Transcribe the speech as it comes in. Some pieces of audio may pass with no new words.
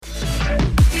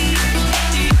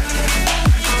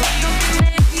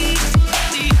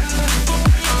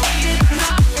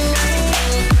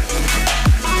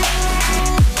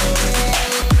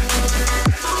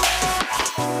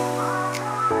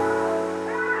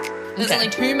There's only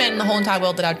two men in the whole entire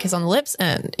world that I'd kiss on the lips,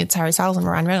 and it's Harry Styles and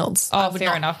Ryan Reynolds. Oh,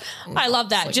 fair enough. I love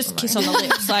that. Just kiss on the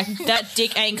lips. Like, that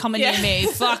dick ain't coming near me.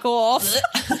 Fuck off.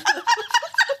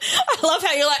 I love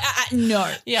how you're like,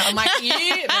 no. Yeah, I'm like, you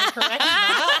correct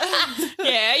that.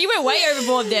 Yeah, you went way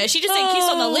overboard there. She just said kiss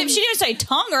on the lips. She didn't say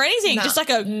tongue or anything. Nah. Just like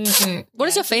a... What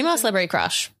is your female celebrity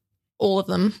crush? All of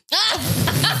them.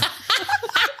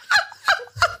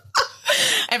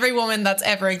 Every woman that's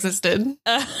ever existed. You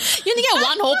only get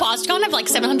one hall pass. You can't have like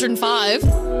 705.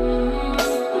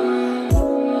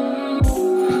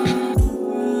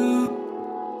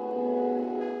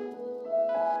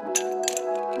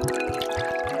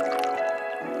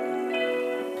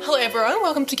 Hello, everyone.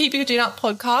 Welcome to Keep Your Gin Up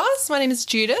podcast. My name is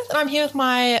Judith, and I'm here with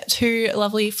my two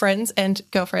lovely friends and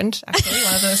girlfriend. Actually,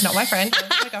 one of them is not my friend,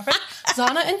 my girlfriend,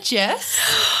 Zana and Jess.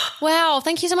 Wow,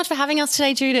 thank you so much for having us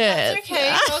today, Judith.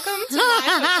 Okay, welcome to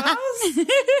my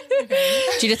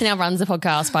podcast. Judith now runs the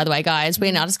podcast, by the way, guys.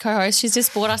 We're not as co-hosts. She's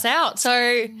just bought us out.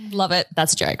 So love it.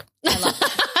 That's a joke. I love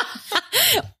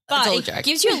it. But all a it joke.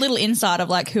 gives you a little insight of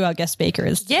like who our guest speaker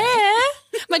is. Yeah.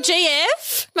 My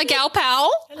GF, my gal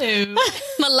pal, Hello,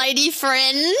 my lady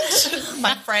friend.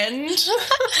 my friend.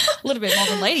 A little bit more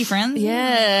than lady friends.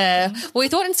 Yeah. Well, we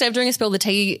thought instead of doing a spill the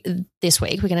tea this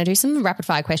week, we're going to do some rapid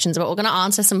fire questions, but we're going to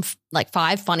answer some like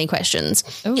 5 funny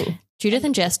questions. Ooh. Judith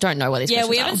and Jess don't know what these questions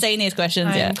are. Yeah, we haven't seen these questions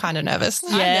I'm yet. kind of nervous.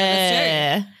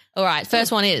 Yeah. All right.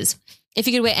 First one is, if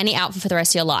you could wear any outfit for the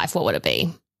rest of your life, what would it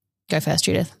be? Go first,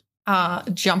 Judith.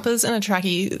 Jumpers and a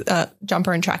trackie,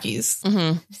 jumper and trackies.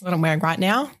 Mm-hmm. That's what I'm wearing right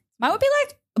now. Mine would be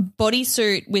like a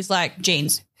bodysuit with like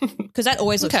jeans because that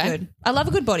always looks Okay. good. I love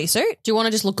a good bodysuit. Do you want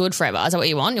to just look good forever? Is that what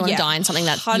you want? You want to die in something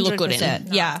that you look good in?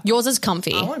 100%. Yeah. Yours is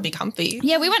comfy. I want to be comfy.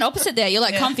 Yeah, we went opposite there. You're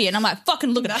like comfy and I'm like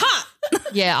fucking looking hot.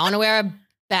 Yeah, I want to wear a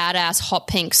badass hot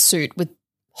pink suit with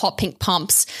hot pink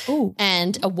pumps Ooh.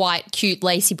 and a white cute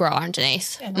lacy bra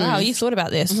underneath. Wow, you thought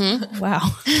about this. Wow.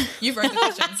 You wrote the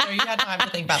question, so you had time to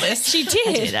think about this. She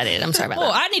did. I did. I'm sorry about Oh,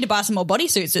 that. I need to buy some more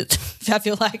bodysuits. I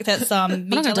feel like that's me I'm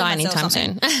not going to die telling myself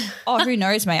anytime something. soon. Oh, who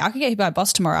knows, mate? I could get hit by a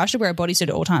bus tomorrow. I should wear a bodysuit at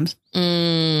all times.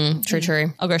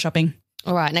 True. I'll go shopping.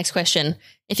 All right, next question.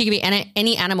 If you could be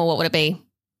any animal, what would it be?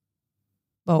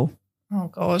 Oh, Oh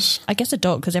gosh, I guess a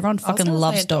dog because everyone I was fucking gonna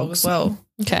loves say a dog dogs. as well.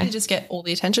 Okay. You just get all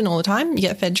the attention all the time. You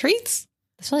get fed treats.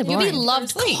 That's really You'll boring. be loved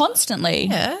Sleep. constantly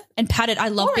Yeah, and patted. I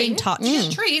love being Boring. touched. You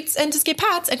get treats and just get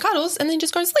pats and cuddles, and then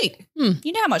just go to sleep.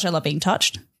 You know how much I love being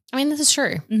touched. I mean, this is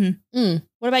true.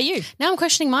 What about you? Now I'm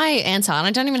questioning my answer and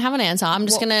I don't even have an answer. I'm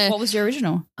just going to, What was your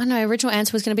original? I know, original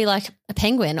answer was going to be like a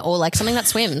penguin or like something that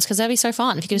swims because that'd be so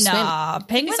fun if you could just swim. Nah,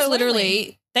 penguins so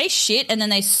literally they shit and then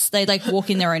they like walk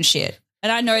in their own shit,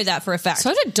 and I know that for a fact.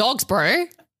 So do dogs, bro.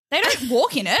 They don't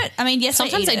walk in it. I mean, yes,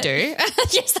 Sometimes they they eat it. do.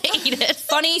 Yes, they eat it.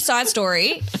 Funny side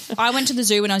story. I went to the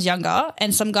zoo when I was younger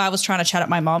and some guy was trying to chat at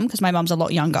my mum because my mum's a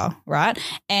lot younger, right?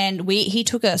 And he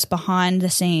took us behind the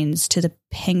scenes to the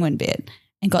penguin bit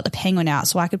and got the penguin out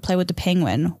so I could play with the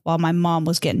penguin while my mum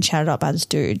was getting chatted up by this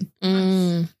dude.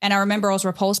 And I remember I was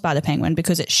repulsed by the penguin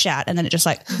because it shat and then it just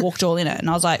like walked all in it. And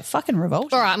I was like, fucking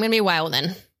revolt. All right, I'm going to be a whale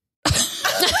then.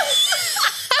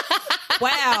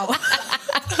 Wow.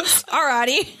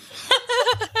 Alrighty.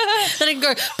 Then I can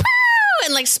go "Poo!"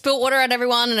 and like spill water at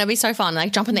everyone and it'd be so fun.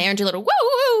 Like jump in the air and do a little woo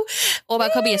woo. Or I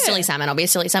could be a silly salmon. I'll be a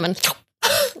silly salmon.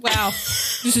 Wow.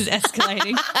 This is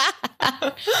escalating.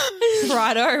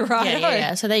 Righto.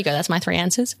 Yeah. So there you go. That's my 3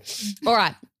 answers. All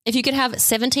right. If you could have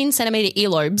 17 centimeter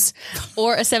earlobes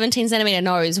or a 17 centimeter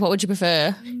nose, what would you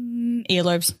prefer?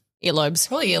 Earlobes. Earlobes.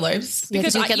 Probably earlobes.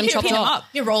 Because you get them chopped pin them off. up.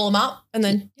 You roll them up and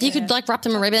then You could like wrap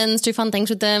them in ribbons, do fun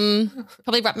things with them.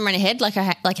 Probably wrap them around your head like a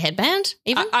headband.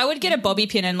 Even I would get a bobby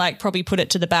pin and like probably put it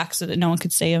to the back so that no one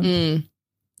could see them.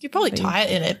 you probably tie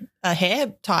it in a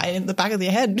hair tie in the back of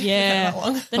your head. Yeah. That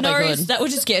long. The Probably nose, good. that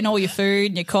would just get in all your food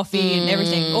and your coffee and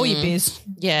everything, all your biz.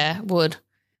 yeah, would.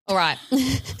 All right. Where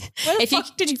the If you-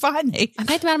 fuck did you find these? I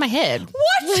made them out of my head.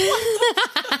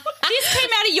 What? This came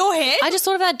out of your head? I just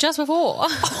thought of that just before. Are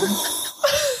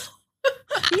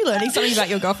you learning something about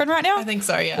your girlfriend right now? I think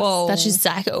so. Yeah. Whoa. That's just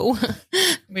Zacko.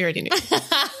 We already knew.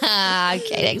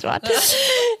 Okay, next one.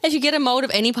 If you get a mold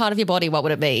of any part of your body, what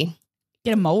would it be?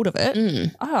 Get a mold of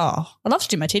it. Oh, I love to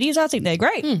do my titties. I think they're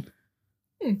great.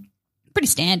 Pretty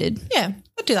standard. Yeah,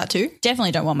 I'd do that too.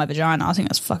 Definitely don't want my vagina. I think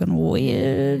that's fucking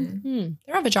weird.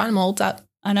 There are vagina molds at.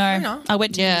 I know. know. I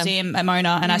went to the museum at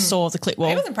Mona and I saw the clit It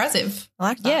wall. was impressive. I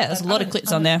like that. Yeah, there's a lot of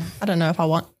clits on there. I don't know if I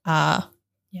want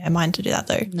mine to do that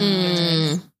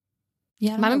though.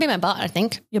 Yeah, Mine would be my butt, I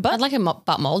think. Your butt? I'd like a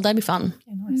butt mold. That'd be fun.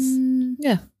 Yeah, nice.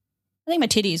 Yeah. I think my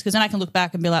titties, because then I can look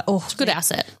back and be like, oh, Good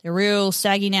asset. they're real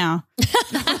saggy now.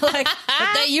 Like,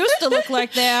 but they used to look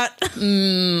like that.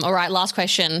 All right, last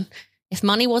question. If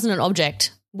money wasn't an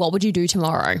object, what would you do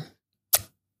tomorrow?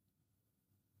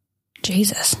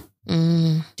 Jesus.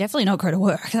 Definitely not go to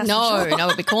work. That's for sure. No,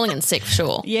 it'd be calling in sick for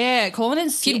sure. Yeah, calling in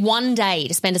If you sick. had one day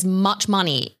to spend as much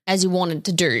money as you wanted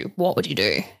to do, what would you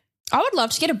do? I would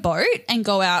love to get a boat and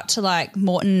go out to like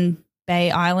Moreton Bay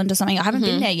Island or something. I haven't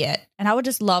been there yet. And I would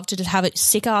just love to just have a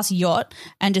sick ass yacht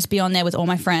and just be on there with all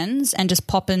my friends and just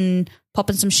popping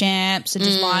some champs and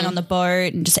just lying on the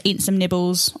boat and just eating some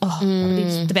nibbles. Oh, that would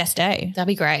be the best day. That'd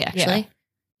be great, actually.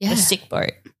 A sick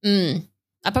boat.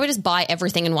 I'd probably just buy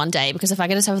everything in one day, because if I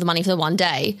could just have the money for the one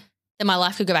day, then my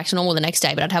life could go back to normal the next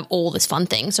day, but I'd have all this fun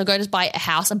thing. So go just buy a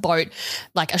house, a boat,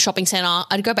 like a shopping center.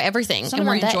 I'd go buy everything It's not in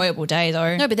a one very day. enjoyable day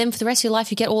though. No, but then for the rest of your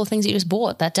life, you get all the things that you just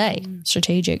bought that day.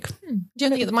 Strategic. Do you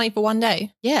only get the money for one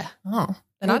day? Yeah. Oh,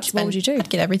 then What would you do? I'd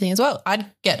get everything as well. I'd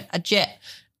get a jet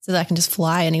so that I can just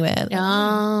fly anywhere.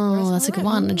 Oh, that's a good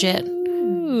one. A jet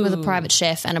with a private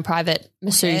chef and a private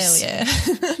masseuse.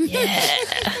 Hell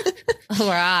yeah. All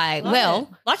right.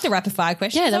 Well, Like the rapid fire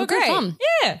question. yeah, that was great fun.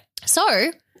 Yeah. So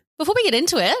before we get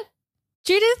into it,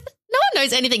 Judith, no one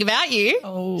knows anything about you.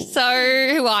 Oh. So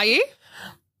who are you?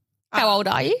 How old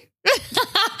are you?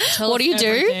 What do you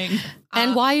do?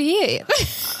 And why are you here?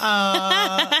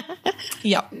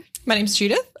 Yeah. My name's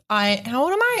Judith. How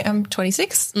old am I? I'm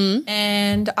 26.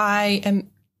 And I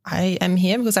am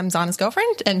here because I'm Zana's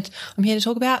girlfriend, and I'm here to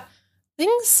talk about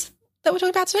things that we're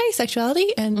talking about today,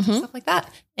 sexuality and stuff like that.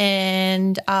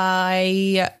 And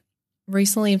I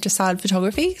recently have just started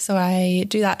photography, so I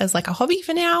do that as like a hobby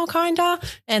for now, kinda.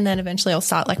 And then eventually I'll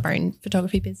start like my own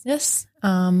photography business.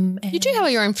 You do have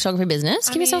your own photography business.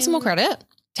 Give yourself some more credit.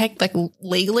 Take like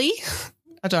legally.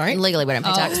 I don't. Legally, we don't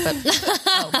pay tax, but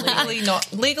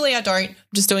Legally, I don't. I'm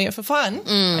just doing it for fun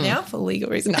right now for legal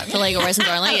reasons. No. for legal reasons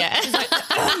only, yeah.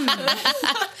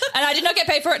 And I did not get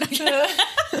paid for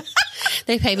it.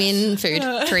 They pay me in food,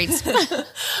 treats.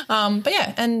 But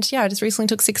yeah, I just recently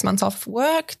took 6 months off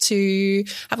work to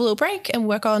have a little break and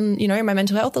work on, my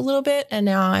mental health a little bit. And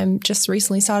now I'm just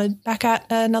recently started back at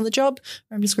another job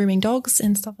where I'm just grooming dogs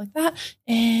and stuff like that.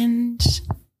 And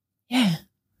yeah,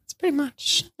 it's pretty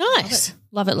much Nice.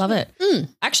 Love it, love it.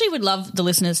 Actually would love the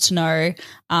listeners to know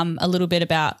a little bit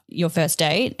about your first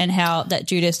date and how that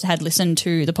Judith had listened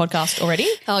to the podcast already.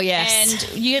 Oh, yes.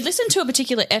 And you had listened to a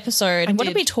particular episode. And what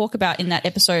did we talk about in that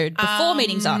episode before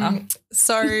meeting Zana?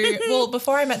 So,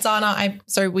 before I met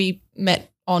Zana, we met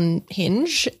on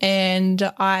Hinge, and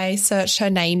I searched her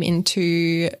name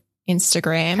into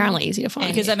Instagram. Apparently easy to find.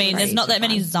 Because, I mean, there's not that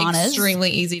many Zanas.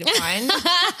 Extremely easy to find.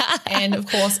 And, of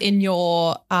course, in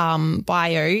your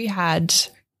bio, you had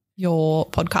your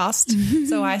podcast.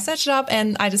 So I searched it up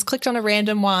and I just clicked on a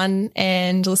random one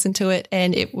and listened to it,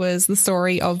 and it was the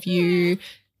story of you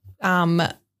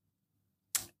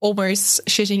almost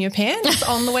shitting your pants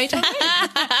on the way to home.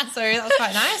 So that was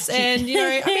quite nice. And,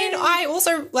 I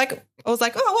also I was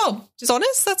like, oh, well, she's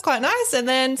honest. That's quite nice. And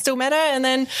then still met her. And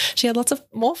then she had lots of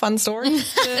more fun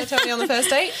stories to tell me on the first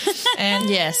date. And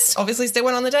yes, obviously still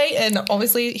went on the date and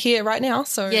obviously here right now.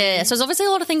 So yeah, so there's obviously a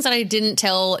lot of things that I didn't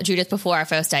tell Judith before our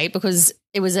first date, because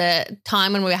it was a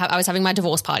time when I was having my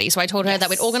divorce party. So I told her that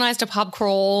we'd organised a pub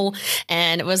crawl,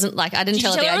 and it wasn't like I didn't Did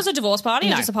tell you her tell her it was a divorce party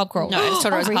or just a pub crawl? No, I just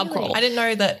told her it was a pub crawl. I didn't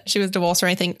know that she was divorced or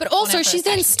anything. But also she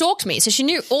then stalked me. So she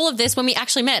knew all of this when we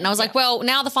actually met. And I was like, well,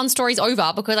 now the fun story's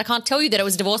over because I can't tell you that it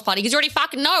was a divorce party because you already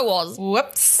fucking know it was.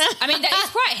 Whoops. I mean, that is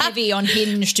quite heavy on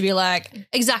Hinge to be like,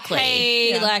 Exactly.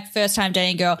 hey, like first time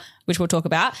dating girl, which we'll talk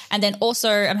about. And then also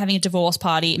I'm having a divorce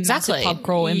party, Exactly. massive pub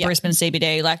crawl in Brisbane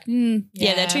CBD. Like,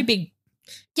 yeah, they're too big.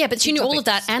 Yeah, but she knew all of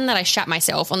that, and that I shat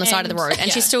myself on the side of the road,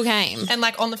 and she still came. And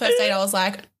like on the first date, I was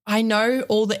like, I know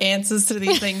all the answers to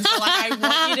these things. So like, I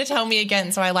want you to tell me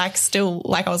again. So I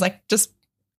I was like, just,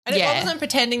 I wasn't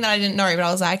pretending that I didn't know, but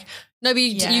I was like, No, but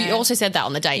you also said that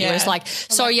on the date. You was like,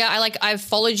 so I've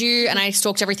followed you and I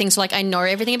stalked everything, so like I know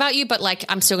everything about you, but like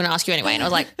I'm still going to ask you anyway. And I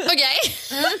was like, okay.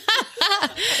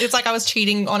 it's like I was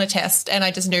cheating on a test and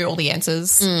I just knew all the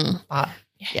answers. But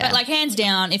But like hands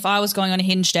down, if I was going on a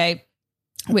Hinge date,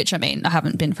 which I mean, I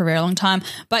haven't been for a very long time,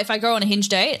 but if I go on a Hinge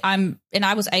date,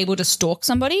 I was able to stalk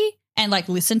somebody and like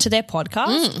listen to their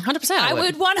podcast, 100%. I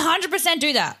would 100%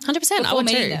 do that. 100%. I would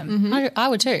meeting too. them. I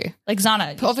would too. Like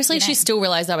Zana. But obviously, she still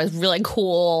realized I was really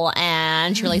cool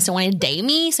and she really still wanted to date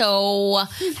me. So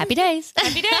happy days.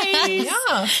 Happy days.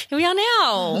 yeah. Here we are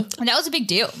now. And that was a big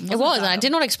deal. It was. And I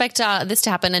did not expect this to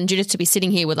happen and Judith to be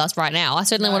sitting here with us right now. I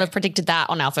certainly would have predicted that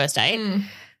on our first date.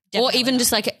 Or even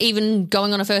just like even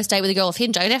going on a first date with a girl off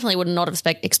Hinge, I definitely would not have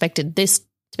expected this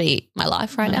to be my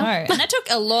life right now. No. And that took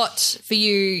a lot for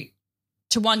you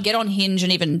to, one, get on Hinge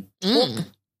and even talk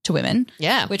to women.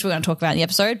 Yeah. Which we're going to talk about in the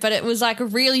episode. But it was like a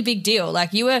really big deal.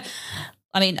 Like you were,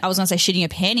 I mean, I was going to say shitting your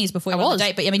panties before you went on the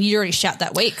date, but I mean, you already shat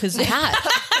that week because I had.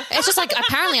 It's just like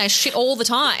apparently I shit all the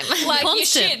time. like constant. you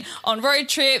shit on road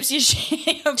trips, you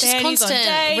shit your Just panties constant. on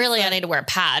dates. Really, I need to wear a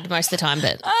pad most of the time,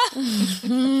 but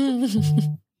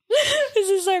This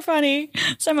is so funny.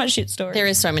 So much shit story. there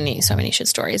is so many shit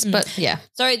stories. But yeah.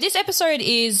 So this episode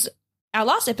is our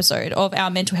last episode of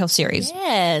our mental health series.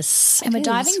 Yes. And we're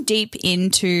diving deep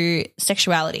into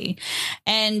sexuality.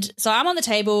 And so I'm on the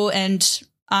table and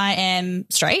I am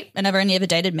straight and I've only ever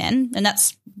dated men, and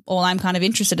that's all I'm kind of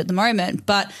interested at the moment.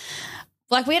 But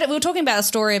like we were talking about a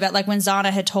story about like when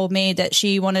Zana had told me that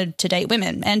she wanted to date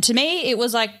women, and to me it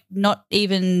was like not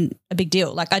even a big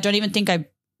deal. Like I don't even think I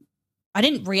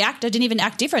didn't react. I didn't even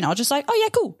act different. I was just like, oh yeah,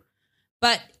 cool.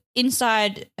 But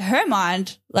inside her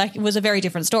mind, like it was a very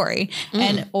different story,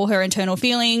 and all her internal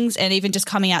feelings, and even just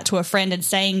coming out to a friend and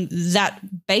saying that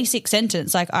basic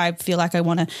sentence, like I feel like I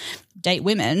want to date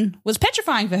women, was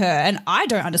petrifying for her. And I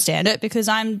don't understand it because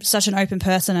I'm such an open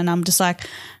person, and I'm just like,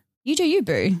 you do you,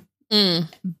 boo.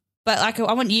 But like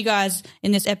I want you guys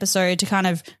in this episode to kind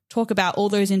of talk about all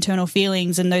those internal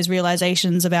feelings and those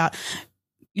realizations about,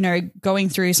 you know, going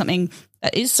through something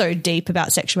that is so deep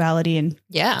about sexuality and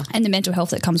the mental health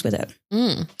that comes with it.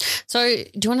 So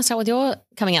do you want to start with your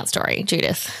coming out story,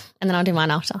 Judith? And then I'll do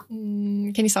mine after.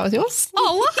 Can you start with yours?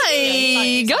 Oh,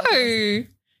 why? Go.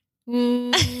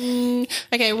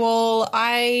 Okay, well,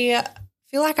 I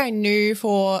feel like I knew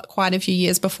for quite a few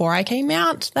years before I came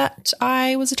out that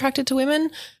I was attracted to women,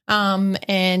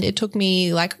 and it took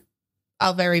me like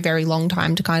a very, very long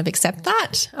time to kind of accept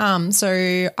that.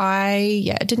 So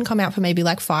I didn't come out for maybe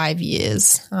like 5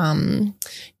 years.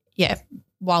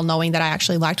 While knowing that I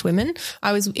actually liked women.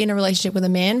 I was in a relationship with a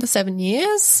man for 7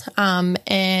 years,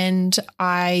 and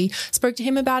I spoke to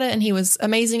him about it, and he was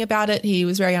amazing about it. He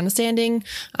was very understanding,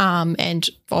 and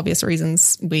for obvious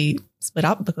reasons we split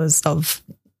up because of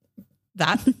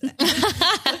that.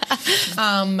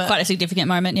 Quite a significant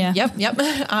moment, yeah. Yep.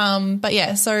 But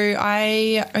yeah, so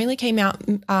I only came out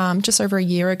just over a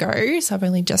year ago, so I've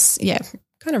only just,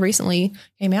 kind of recently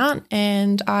came out,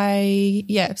 and I,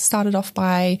 started off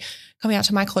by coming out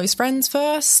to my close friends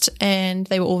first, and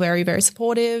they were all very, very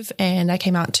supportive, and I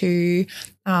came out to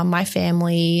my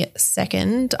family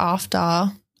second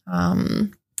after,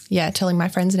 telling my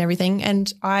friends and everything.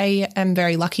 And I am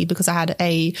very lucky because I had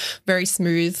a very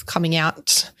smooth coming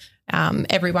out.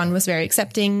 Everyone was very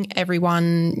accepting.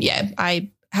 Everyone,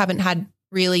 I haven't had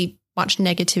really much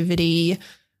negativity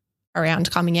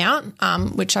around coming out,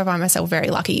 which I find myself very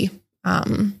lucky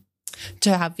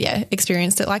to have,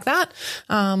 experienced it like that.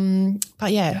 But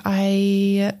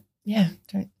I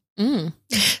don't.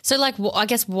 So like, I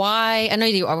guess why, I know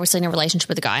you're obviously in a relationship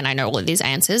with a guy, and I know all of these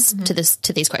answers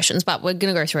to these questions, but we're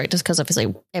going to go through it just because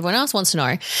obviously everyone else wants to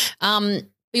know.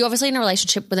 But you're obviously in a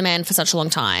relationship with a man for such a long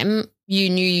time. You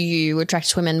knew you were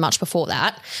attracted to women much before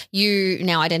that. You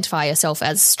now identify yourself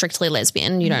as strictly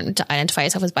lesbian. You don't identify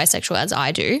yourself as bisexual as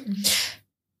I do.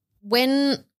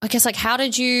 When, I guess, like, how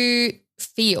did you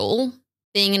feel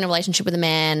being in a relationship with a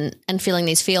man and feeling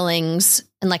these feelings?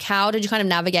 And like, how did you kind of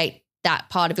navigate that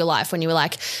part of your life when you were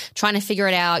like trying to figure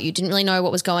it out? You didn't really know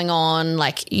what was going on.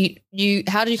 Like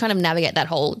how did you kind of navigate that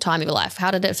whole time of your life?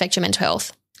 How did it affect your mental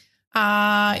health?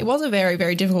 It was a very,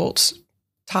 very difficult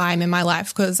time in my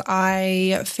life because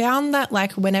I found that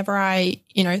like whenever I,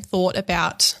 thought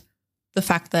about the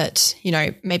fact that,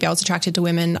 maybe I was attracted to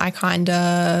women, I kind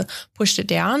of pushed it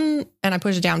down, and I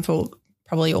pushed it down for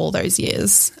probably all those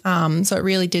years. So it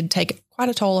really did take quite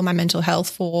a toll on my mental health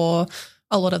for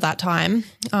a lot of that time.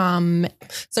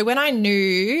 So when I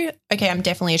knew, okay, I'm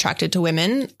definitely attracted to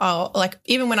women, like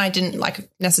even when I didn't like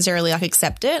necessarily like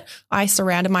accept it, I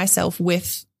surrounded myself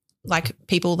with like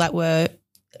people that were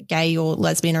gay or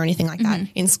lesbian or anything like that.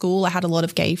 In school, I had a lot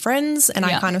of gay friends, and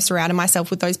I kind of surrounded myself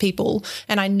with those people.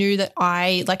 And I knew that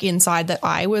I like inside that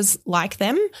I was like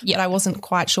them, but I wasn't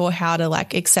quite sure how to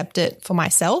like accept it for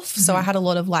myself. So I had a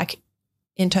lot of like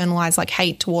internalized like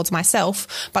hate towards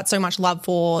myself, but so much love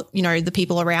for, the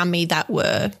people around me that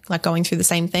were like going through the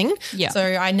same thing. So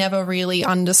I never really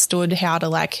understood how to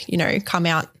like, come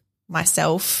out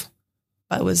myself,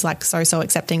 but it was like so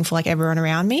accepting for like everyone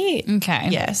around me. Okay.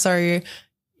 Yeah. So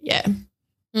yeah.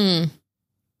 Because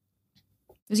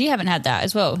you haven't had that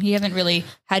as well. You haven't really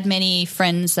had many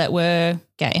friends that were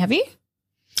gay, have you?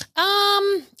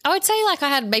 I would say like I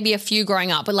had maybe a few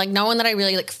growing up, but like no one that I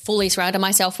really like fully surrounded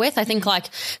myself with. I think like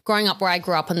growing up where I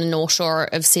grew up on the North Shore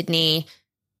of Sydney,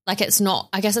 like it's not,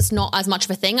 I guess it's not as much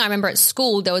of a thing. I remember at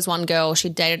school, there was one girl, she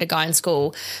dated a guy in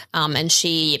school, and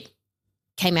she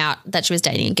came out that she was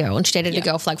dating a girl, and she dated a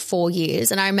girl for like 4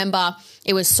 years. And I remember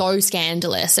it was so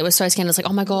scandalous. It was so scandalous. Like,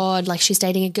 oh my God, like she's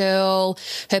dating a girl.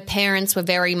 Her parents were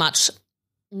very much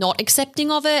not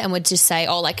accepting of it and would just say,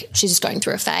 oh, like she's just going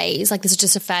through a phase. Like this is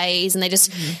just a phase. And they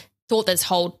just thought this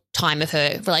whole time of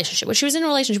her relationship, which she was in a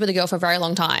relationship with a girl for a very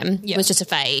long time, was just a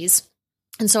phase.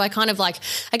 And so I kind of like,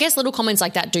 I guess little comments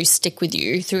like that do stick with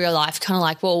you through your life. Kind of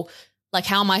like, well, like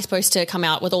how am I supposed to come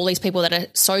out with all these people that are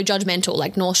so judgmental?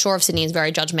 Like North Shore of Sydney is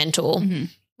very judgmental.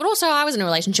 But also I was in a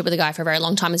relationship with a guy for a very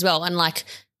long time as well. And like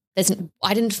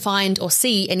I didn't find or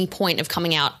see any point of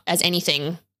coming out as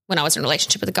anything when I was in a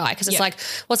relationship with a guy, because it's like,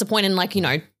 what's the point in like, you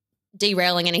know,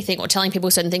 derailing anything or telling people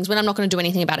certain things when I'm not going to do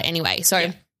anything about it anyway. So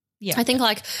I think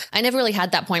like I never really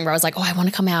had that point where I was like, oh, I want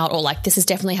to come out, or like this is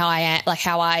definitely how I am, like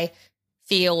how I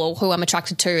feel or who I'm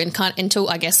attracted to, and until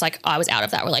I guess like I was out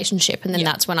of that relationship, and then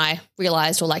that's when I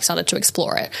realized or like started to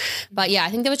explore it. But yeah, I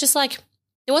think there was just like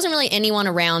there wasn't really anyone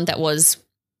around that was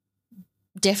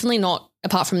definitely not,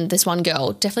 apart from this one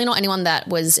girl, definitely not anyone that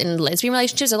was in lesbian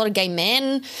relationships. A lot of gay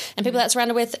men and people that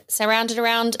surrounded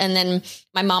around. And then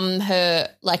my mum, her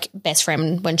like best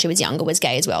friend when she was younger was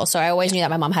gay as well. So I always knew that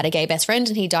my mum had a gay best friend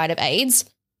and he died of AIDS.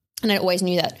 And I always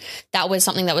knew that that was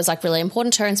something that was like really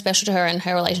important to her and special to her and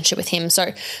her relationship with him.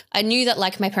 So I knew that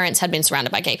like my parents had been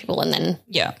surrounded by gay people, and then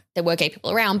there were gay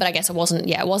people around, but I guess it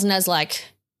wasn't as like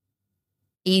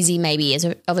easy maybe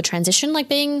of a transition, like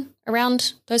being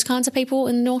around those kinds of people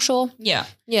in the North Shore. Yeah.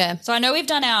 So I know we've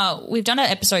done an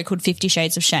episode called 50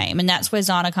 Shades of Shame, and that's where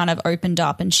Zana kind of opened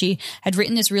up, and she had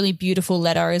written this really beautiful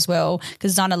letter as well,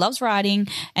 because Zana loves writing,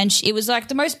 and it was like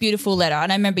the most beautiful letter.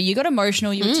 And I remember you got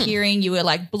emotional, you were tearing, you were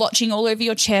like blotching all over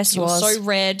your chest, you were so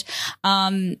red.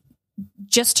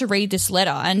 Just to read this letter,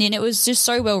 and then it was just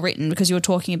so well written, because you were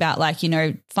talking about like, you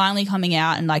know, finally coming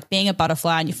out and like being a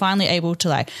butterfly, and you're finally able to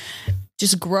like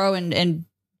just grow and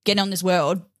get on this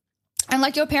world. And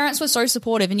like your parents were so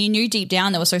supportive, and you knew deep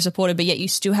down they were so supportive, but yet you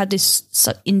still had this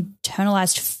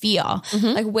internalized fear.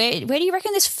 Like where do you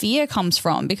reckon this fear comes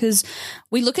from? Because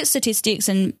we look at statistics,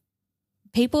 and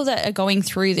people that are going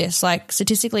through this, like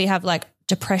statistically have like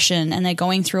depression, and they're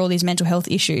going through all these mental health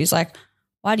issues. Like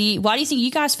why do you think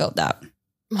you guys felt that?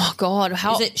 Oh God,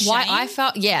 how? Is it shame? Why I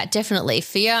felt? Yeah, definitely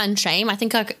fear and shame. I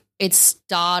think like it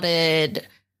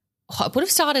would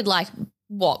have started like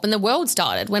when the world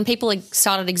started, when people like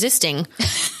started existing.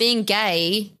 Being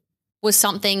gay was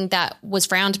something that was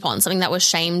frowned upon, something that was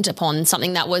shamed upon,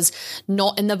 something that was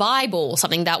not in the Bible,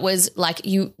 something that was like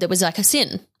that was like a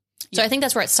sin. So I think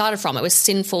that's where it started from. It was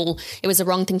sinful. It was the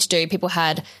wrong thing to do. People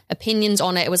had opinions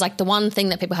on it. It was like the one thing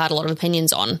that people had a lot of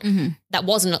opinions on that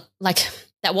wasn't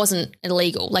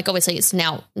illegal. Like obviously it's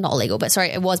now not illegal, but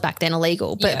sorry, it was back then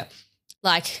illegal. But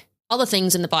like other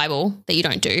things in the Bible that you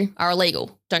don't do are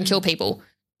illegal. Don't kill people.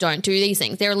 Don't do these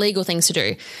things. They're illegal things to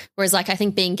do. Whereas like I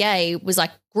think being gay was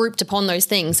like grouped upon those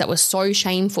things that were so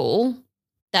shameful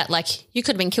that like you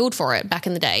could have been killed for it back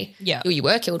in the day. Yeah. Or you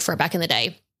were killed for it back in the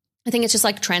day. I think it's just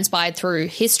like transpired through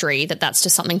history that that's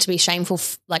just something to be shameful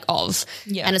of.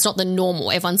 Yeah. And it's not the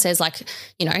normal. Everyone says like,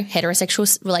 you know,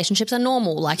 heterosexual relationships are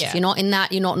normal. Like if you're not in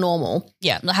that, you're not normal.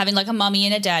 Yeah. Having like a mummy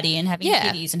and a daddy and having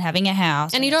kitties and having a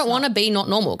house. And you don't want to be not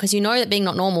normal, because you know that being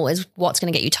not normal is what's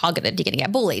going to get you targeted. You're going to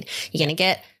get bullied. You're going to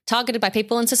get targeted by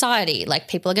people in society. Like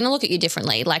people are going to look at you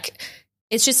differently. Like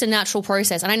it's just a natural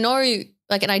process. And I know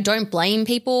like, and I don't blame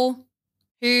people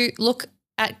who look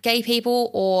at gay people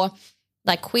or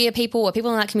like queer people or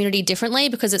people in that community differently,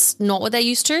 because it's not what they're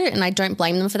used to. And I don't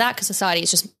blame them for that, because society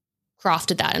has just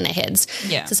crafted that in their heads.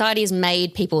 Yeah. Society has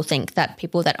made people think that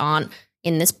people that aren't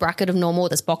in this bracket of normal,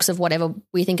 this box of whatever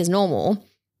we think is normal,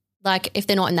 like if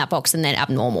they're not in that box, then they're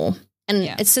abnormal. And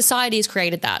it's society has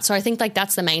created that. So I think like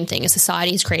that's the main thing, is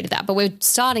society has created that. But we're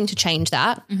starting to change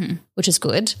that, which is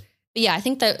good. But yeah, I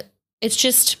think that it's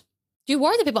just, you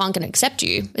worry that people aren't going to accept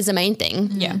you is the main thing.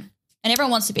 Yeah. And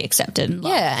everyone wants to be accepted and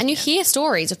loved. Yeah, and you hear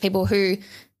stories of people who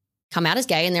come out as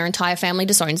gay and their entire family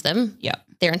disowns them. Yeah.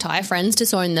 Their entire friends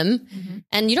disown them.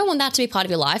 And you don't want that to be part of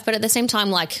your life, but at the same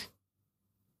time, like,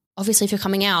 obviously if you're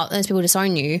coming out and those people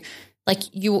disown you, like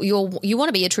you want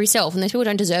to be your true self, and those people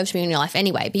don't deserve to be in your life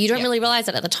anyway, but you don't really realize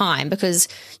that at the time, because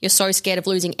you're so scared of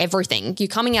losing everything. You're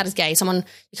coming out as gay, you're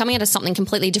coming out as something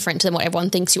completely different than what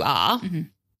everyone thinks you are,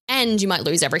 and you might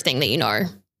lose everything that you know.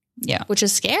 Yeah. Which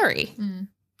is scary.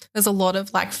 There's a lot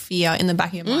of like fear in the back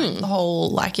of your mind, the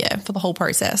whole for the whole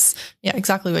process. Yeah,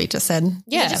 exactly what you just said.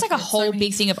 Yeah, just like a whole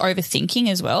big thing of overthinking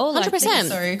as well. 100%.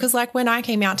 So, because like when I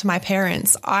came out to my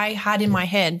parents, I had in my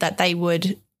head that they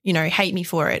would you know, hate me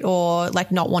for it or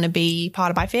like not want to be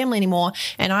part of my family anymore.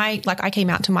 And I came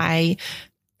out to my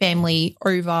family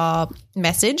over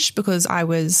message because I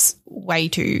was way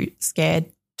too scared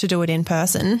to do it in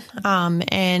person.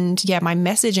 And yeah, my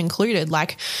message included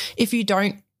like, if you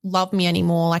don't love me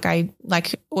anymore,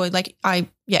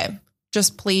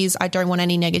 just please, I don't want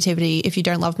any negativity. If you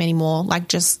don't love me anymore, like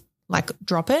just like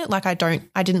drop it. Like I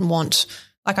didn't want,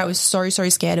 like I was so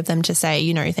scared of them to say,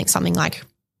 you know, think something like,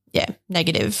 yeah,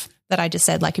 negative, that I just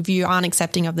said like, if you aren't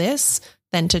accepting of this,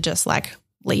 then to just like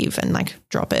leave and like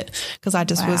drop it. Cause I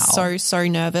just was so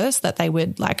nervous that they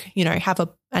would like, you know, have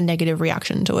a negative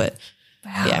reaction to it.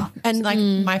 Wow. Yeah. And like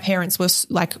my parents were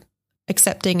like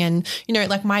accepting and, you know,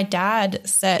 like my dad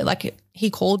said, like he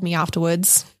called me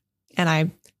afterwards and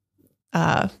I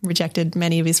rejected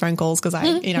many of his phone calls because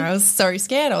I was so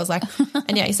scared. I was like,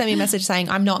 and yeah, he sent me a message saying,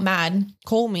 I'm not mad,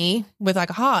 call me, with like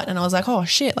a heart. And I was like, oh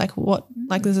shit, like what,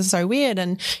 like this is so weird.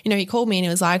 And, you know, he called me and he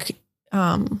was like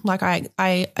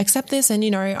I accept this. And,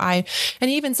 you know, and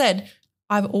he even said,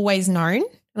 I've always known.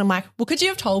 And I'm like, well, could you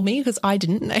have told me? Because I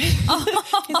didn't know.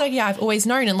 He's like, yeah, I've always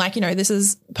known. And like, you know, this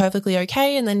is perfectly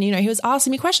okay. And then, you know, he was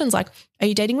asking me questions like, are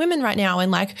you dating women right now?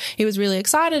 And like, he was really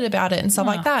excited about it and stuff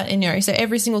like that. And, you know, so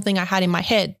every single thing I had in my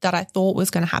head that I thought was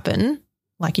going to happen,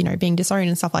 like, you know, being disowned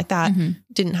and stuff like that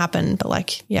didn't happen. But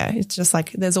like, yeah, it's just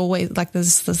like, there's always like,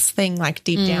 there's this thing like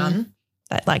deep down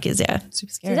that like is, yeah,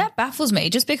 super scary. So that baffles me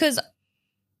just because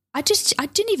I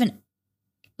didn't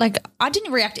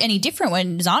react any different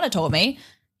when Zana told me.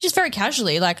 Just very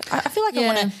casually, like I feel like I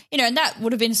want to, you know, and that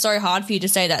would have been so hard for you to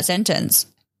say that sentence.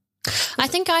 I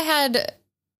think I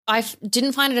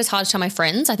didn't find it as hard to tell my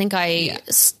friends. I think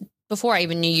before I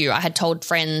even knew you, I had told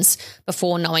friends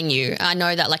before knowing you. I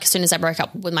know that like as soon as I broke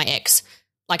up with my ex,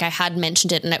 like I had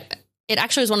mentioned it and it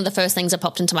actually was one of the first things that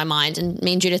popped into my mind. And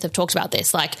me and Judith have talked about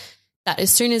this, like that as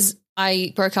soon as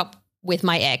I broke up with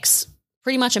my ex,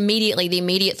 pretty much immediately, the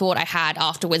immediate thought I had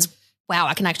afterwards, wow,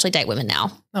 I can actually date women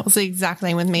now. That was the exact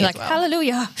thing with me like, as well.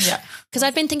 Hallelujah. Yeah. Because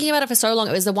I'd been thinking about it for so long.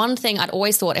 It was the one thing I'd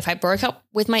always thought if I broke up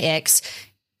with my ex,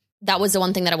 that was the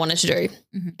one thing that I wanted to do.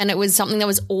 And it was something that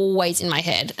was always in my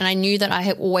head. And I knew that I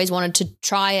had always wanted to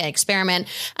try and experiment.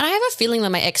 And I have a feeling that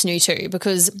my ex knew too,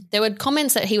 because there were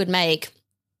comments that he would make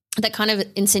that kind of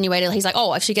insinuated, he's like,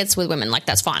 oh, if she gets with women, like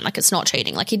that's fine. Like it's not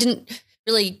cheating. Like he didn't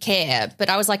really care, but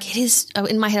I was like, it is,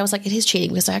 in my head I was like, it is cheating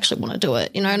because I actually want to do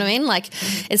it, you know what I mean? Like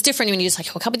it's different when you just like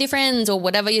hook up with your friends or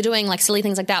whatever you're doing, like silly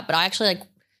things like that, but I actually like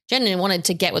genuinely wanted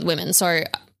to get with women. So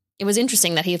it was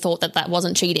interesting that he thought that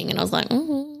wasn't cheating, and I was like,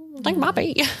 I think it might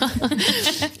be.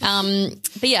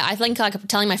 But yeah, I think like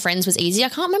telling my friends was easy. I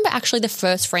can't remember actually the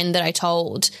first friend that I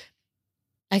told.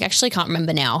 I actually can't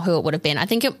remember now who it would have been. I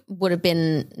think it would have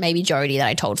been maybe Jodie that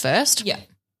I told first. Yeah.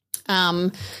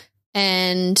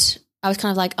 And I was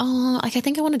kind of like, oh, like I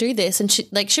think I want to do this. And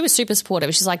she was super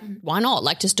supportive. She's like, why not?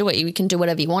 Like just do it. You can do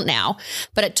whatever you want now.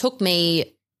 But it took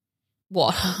me,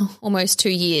 almost 2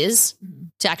 years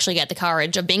to actually get the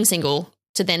courage of being single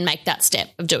to then make that step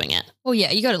of doing it. Well,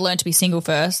 yeah, you got to learn to be single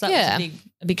first. That was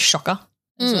a big shocker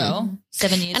as well.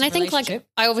 7 years. And I think like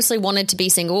I obviously wanted to be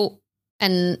single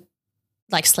and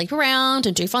like sleep around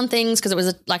and do fun things because it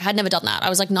was like I'd never done that. I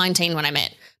was like 19 when I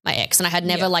met my ex and I had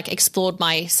never like explored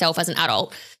myself as an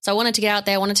adult. So I wanted to get out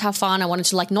there. I wanted to have fun. I wanted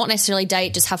to like not necessarily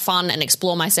date, just have fun and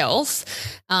explore myself.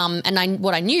 And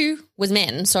what I knew was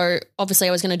men. So obviously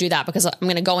I was going to do that because I'm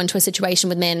going to go into a situation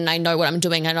with men and I know what I'm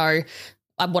doing. I know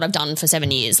what I've done for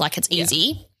 7 years. Like it's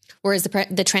easy. Whereas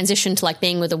the transition to like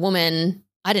being with a woman,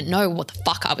 I didn't know what the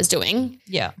fuck I was doing.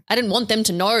 Yeah. I didn't want them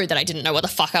to know that I didn't know what the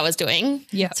fuck I was doing.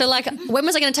 Yeah. So like, when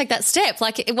was I going to take that step?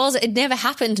 Like it never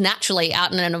happened naturally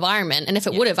out in an environment. And if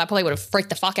it would have, I probably would have freaked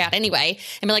the fuck out anyway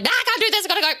and be like, nah, I can't do this. I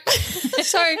got to go.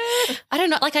 So I don't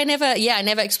know. Like I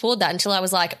never explored that until I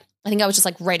was like, I think I was just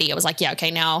like ready. I was like, yeah, okay,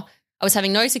 now I was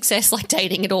having no success like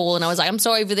dating at all. And I was like, I'm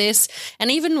so over this. And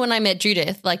even when I met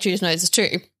Judith, like Judith knows this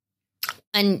too.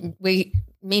 And me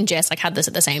and Jess like had this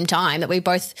at the same time that we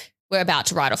both were about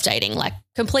to write off dating, like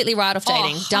completely write off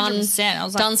dating. Done. I was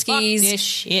like, done skis. Fuck this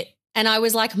shit. And I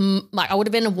was like I would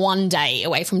have been 1 day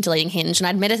away from deleting Hinge, and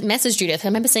I'd messaged Judith. I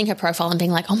remember seeing her profile and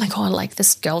being like, oh my God, like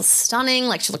this girl's stunning.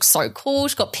 Like she looks so cool.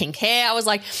 She's got pink hair. I was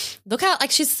like, look out,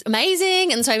 like she's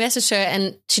amazing. And so I messaged her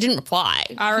and she didn't reply.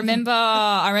 I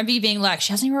remember you being like,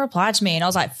 she hasn't even replied to me. And I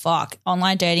was like, fuck,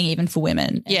 online dating even for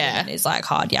women. Yeah. It's like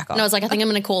hard yakka. And I was like, I think I'm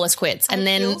going to call us quits. And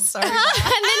then and then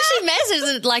she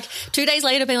messaged like 2 days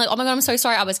later being like, oh my God, I'm so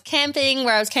sorry. I was camping.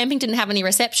 Where I was camping didn't have any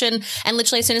reception. And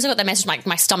literally as soon as I got that message,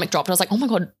 my stomach dropped. I was like, oh my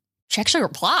God, she actually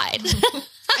replied.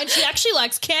 And she actually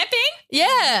likes camping?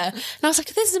 Yeah. And I was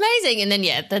like, this is amazing. And then,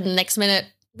 the next minute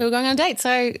we were going on a date.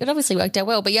 So it obviously worked out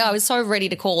well. But yeah, I was so ready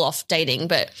to call off dating.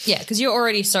 But Yeah, because you're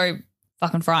already so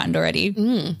fucking frightened already.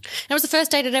 it was the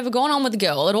first date I'd ever gone on with a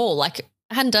girl at all. Like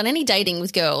I hadn't done any dating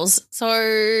with girls. So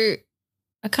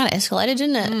I kind of escalated,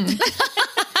 didn't it?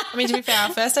 I mean, to be fair,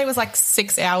 our first date was like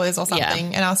 6 hours or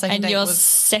something, and our second And date your was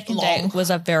second long. date was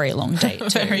a very long date too.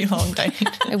 very long date.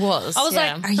 It was. I was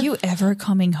like, are you ever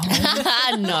coming home?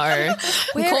 no.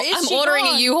 Where is I'm she ordering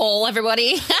gone? a U-Haul,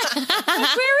 everybody.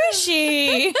 Where is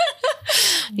she?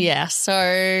 yeah. So,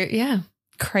 yeah.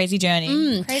 Crazy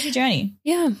journey. Crazy journey.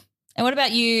 Yeah. And what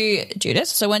about you, Judith?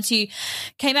 So once you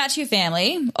came out to your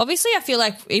family, obviously I feel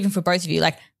like even for both of you,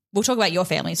 like we'll talk about your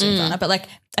family soon, Donna, but like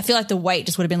I feel like the weight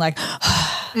just would have been like,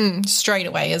 Straight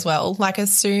away as well. Like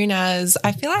as soon as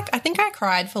I think I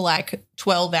cried for like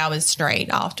 12 hours straight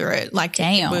after it. Like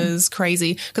Damn. it was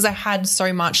crazy because I had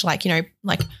so much like, you know,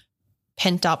 like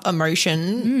pent up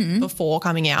emotion before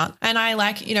coming out. And I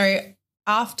like, you know,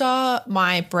 after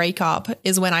my breakup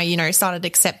is when I, you know, started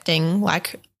accepting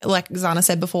like Zana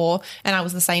said before, and I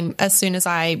was the same as soon as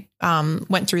I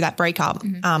went through that breakup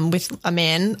with a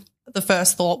man. The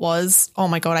first thought was, oh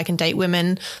my God, I can date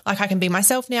women. Like I can be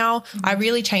myself now. I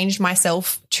really changed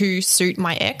myself to suit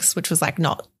my ex, which was like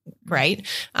not great.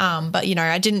 But, you know,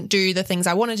 I didn't do the things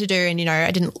I wanted to do and, you know,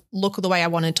 I didn't look the way I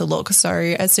wanted to look. So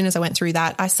as soon as I went through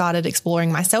that, I started exploring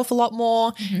myself a lot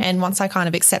more. And once I kind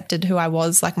of accepted who I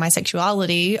was, like my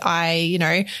sexuality, I, you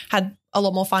know, had a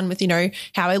lot more fun with, you know,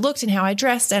 how I looked and how I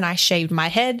dressed, and I shaved my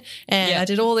head and I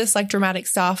did all this like dramatic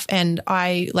stuff, and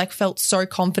I like felt so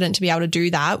confident to be able to do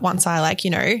that once I like,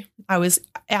 you know, I was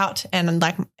out and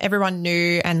like everyone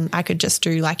knew, and I could just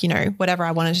do like, you know, whatever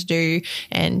I wanted to do.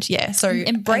 And yeah, so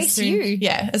Embrace you.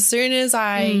 Yeah. As soon as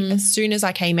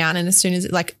I came out, and as soon as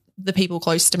like the people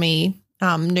close to me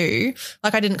knew,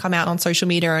 like I didn't come out on social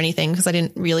media or anything because I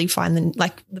didn't really feel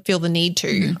the need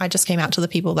to. I just came out to the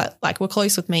people that like were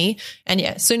close with me. And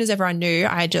yeah, as soon as everyone knew,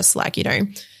 I just like, you know,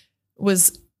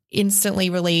 was instantly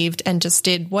relieved and just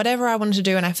did whatever I wanted to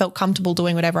do, and I felt comfortable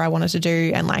doing whatever I wanted to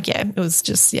do. And like, yeah, it was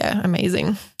just, yeah,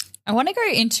 amazing. I want to go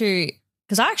into,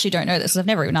 because I actually don't know this, because I've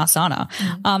never even asked Zana,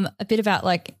 a bit about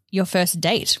like your first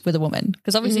date with a woman.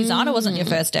 Because obviously Zana wasn't your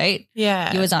first date.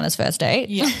 Yeah. You were Zana's first date.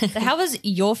 Yeah. So how was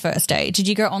your first date? Did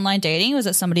you go online dating? Was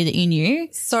it somebody that you knew?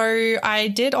 So I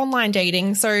did online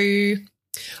dating. So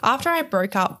after I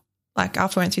broke up, like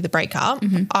after I went through the breakup,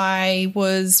 I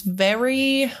was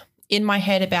very in my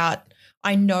head about,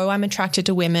 I know I'm attracted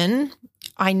to women.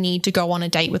 I need to go on a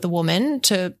date with a woman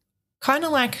to kind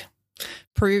of like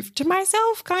prove to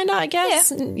myself, kind of, I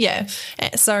guess. Yeah.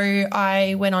 So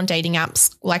I went on dating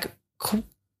apps like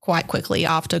quite quickly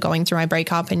after going through my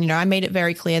breakup. And, you know, I made it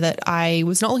very clear that I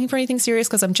was not looking for anything serious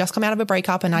because I've just come out of a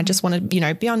breakup and I just want to, you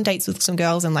know, be on dates with some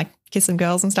girls and like kiss some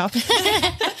girls and stuff.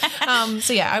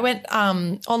 So yeah, I went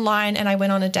online and I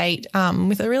went on a date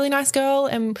with a really nice girl,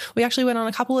 and we actually went on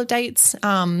a couple of dates.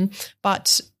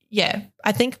 But yeah,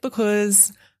 I think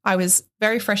because I was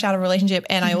very fresh out of a relationship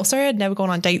and I also had never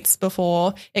gone on dates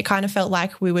before, it kind of felt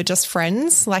like we were just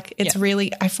friends. Like it's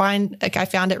really, I found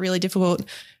it really difficult.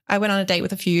 I went on a date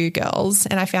with a few girls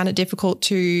and I found it difficult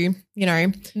to, you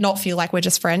know, not feel like we're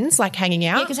just friends, like hanging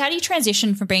out. Yeah, because how do you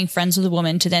transition from being friends with a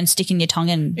woman to then sticking your tongue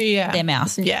in their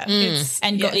mouth? Yeah.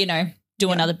 Go, you know,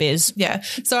 do another biz. Yeah.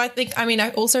 So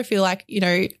I also feel like, you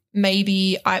know,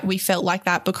 maybe we felt like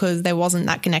that because there wasn't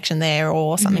that connection there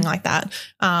or something like that.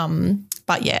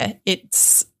 But yeah,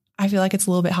 I feel like it's a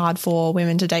little bit hard for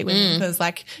women to date women because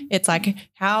like, it's like,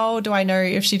 how do I know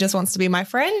if she just wants to be my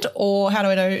friend, or how do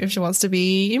I know if she wants to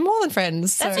be more than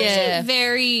friends? That's actually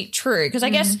very true. Because I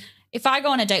guess if I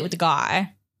go on a date with a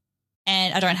guy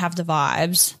and I don't have the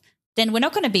vibes, then we're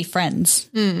not going to be friends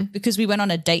because we went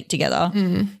on a date together.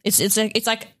 It's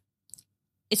like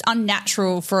it's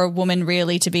unnatural for a woman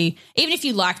really to be, even if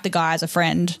you like the guy as a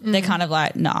friend, they're kind of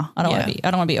like, nah, I don't want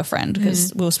to be your friend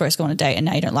because we were supposed to go on a date and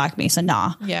now you don't like me, so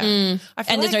nah. Yeah. And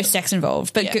there's no sex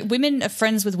involved. But women are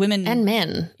friends with women. And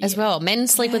men as well. Men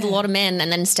sleep with a lot of men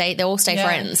and then they all stay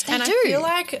friends. And I feel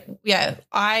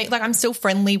like, I'm still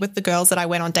friendly with the girls that I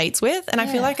went on dates with. And I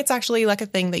feel like it's actually like a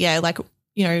thing that, like,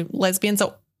 you know, lesbians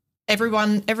are, every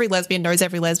lesbian knows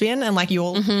every lesbian, and like you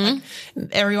all, like,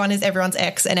 everyone is everyone's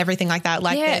ex and everything like that.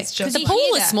 Like, it's just the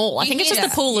pool is small. I think it's just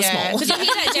the pool is small. Because you hear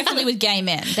that definitely with gay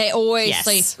men. They always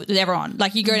sleep with everyone.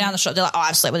 Like you go down the shop, they're like, oh,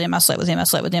 I've slept with him, I slept with him, I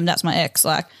slept with him. That's my ex.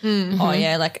 Like, oh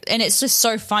yeah, like, and it's just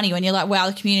so funny when you're like, wow,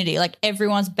 the community, like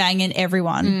everyone's banging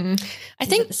everyone. I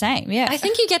think the same. Yeah, I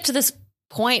think you get to this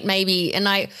point maybe, and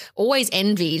I always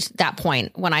envied that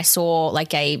point when I saw like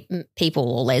gay people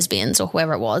or lesbians or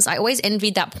whoever it was. I always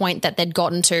envied that point that they'd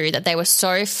gotten to, that they were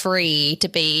so free to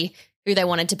be who they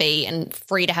wanted to be and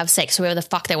free to have sex whoever the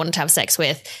fuck they wanted to have sex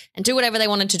with and do whatever they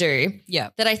wanted to do. Yeah.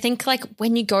 That I think like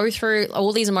when you go through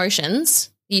all these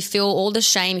emotions, you feel all this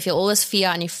shame, you feel all this fear,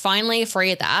 and you finally are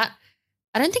free of that.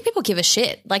 I don't think people give a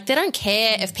shit. Like they don't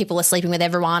care if people are sleeping with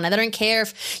everyone, and they don't care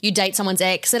if you date someone's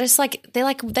ex. They just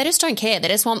don't care. They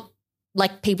just want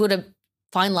like people to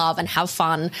find love and have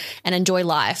fun and enjoy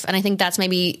life. And I think that's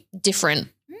maybe different.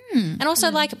 And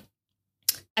also like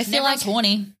I feel like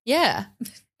horny. Yeah.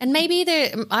 And maybe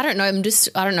I don't know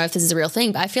if this is a real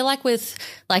thing, but I feel like with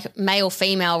like male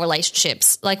female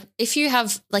relationships, like if you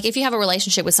have a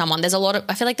relationship with someone, there's a lot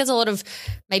of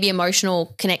maybe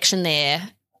emotional connection there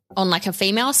on like a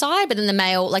female side, but then the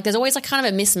male, like there's always like kind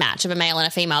of a mismatch of a male and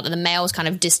a female, that the male is kind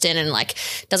of distant and like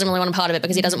doesn't really want a part of it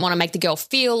because he doesn't want to make the girl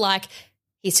feel like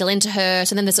he's still into her.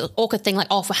 So then there's an awkward thing like,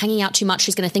 oh, if we're hanging out too much,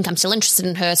 she's going to think I'm still interested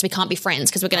in her, so we can't be friends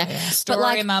because we're going to.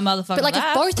 Story of my motherfucking But like life.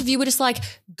 if both of you were just like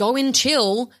go and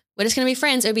chill, we're just going to be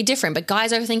friends, it would be different. But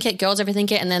guys overthink it, girls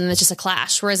overthink it, and then there's just a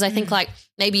clash. Whereas I think like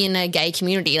maybe in a gay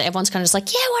community, like, everyone's kind of just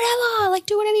like, yeah, whatever, like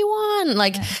do whatever you want.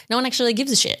 Like no one actually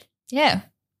gives a shit. Yeah.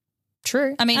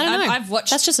 True. I mean, I don't know. I've watched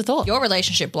That's just a thought. your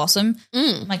relationship blossom.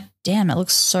 I'm like, damn, it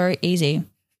looks so easy.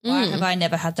 Why have I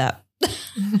never had that?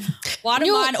 Why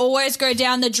do mine always go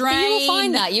down the drain? You will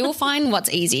find that. You will find what's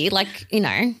easy. Like, you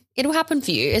know, it'll happen for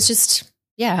you. It's just,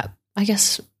 yeah, I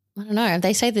guess, I don't know.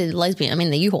 They say the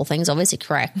U-Haul thing is obviously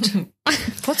correct.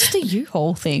 What's the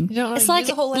U-Haul thing? You don't know It's how to like use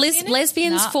a whole lesbian?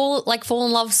 lesbians fall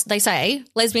in love. They say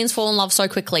lesbians fall in love so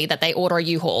quickly that they order a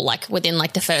U-Haul like within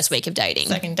like the first week of dating.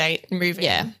 Second date, move in.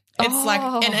 Yeah. It's like,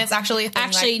 and it's actually a thing.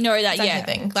 Actually, like, no, that, it's actually yeah. a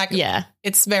thing. Like, Yeah.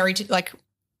 it's very typical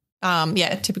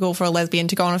for a lesbian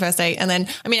to go on a first date. And then,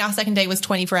 I mean, our second date was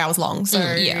 24 hours long. So,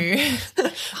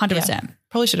 100%.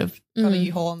 probably should have got a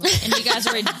U-Haul on that. And you guys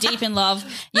are deep in love.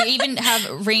 You even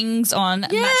have rings on,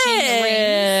 matching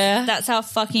rings. That's how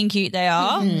fucking cute they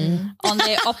are. On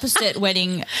their opposite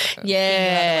wedding.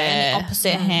 Yeah.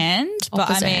 Opposite hand. But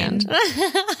Opposite I mean,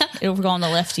 it'll go on the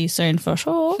lefty soon for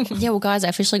sure. Yeah, well, guys, I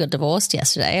officially got divorced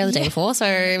yesterday or the day before. So,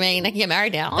 I mean, I can get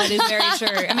married now. That is very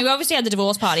true. I mean, we obviously had the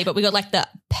divorce party, but we got like the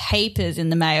papers in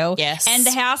the mail. Yes. And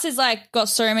the house is like got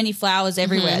so many flowers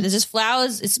everywhere. There's just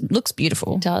flowers. It looks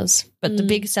beautiful. It does. But the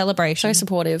big celebration. So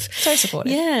supportive. So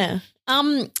supportive. Yeah.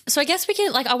 So I guess we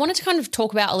can, like, I wanted to kind of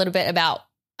talk about a little bit about,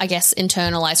 I guess,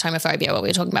 internalized homophobia, what we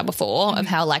were talking about before, of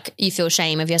how, like, you feel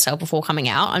shame of yourself before coming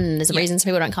out. And there's reasons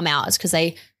people don't come out is because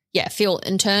they, feel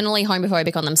internally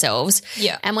homophobic on themselves.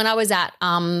 Yeah. And when I was at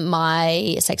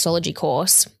my sexology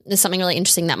course, there's something really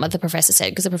interesting that the professor said,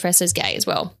 because the professor's gay as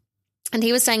well. And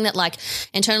he was saying that, like,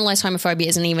 internalized homophobia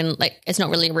isn't even, like, it's not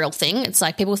really a real thing. It's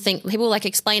like people like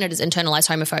explain it as internalized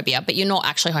homophobia, but you're not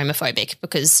actually homophobic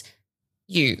because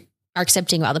you are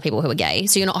accepting of other people who are gay.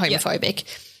 So you're not homophobic.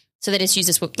 So they just use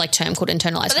this like term called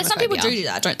internalized But then homophobia. some people do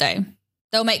that, don't they?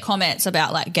 They'll make comments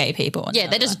about like gay people. And Yeah,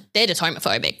 they're just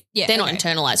homophobic. Yeah, they're not okay.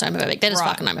 internalized homophobic. They're just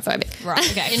Right. fucking homophobic.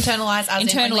 Right, okay. Internalized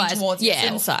as in like, lean towards yeah.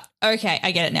 yourself. Inside. Okay,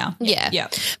 I get it now. Yeah. Yeah.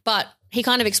 But he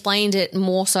kind of explained it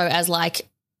more so as like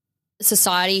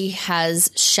society has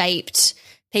shaped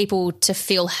people to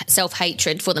feel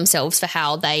self-hatred for themselves for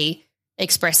how they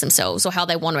express themselves or how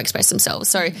they want to express themselves.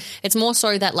 So it's more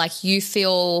so that like you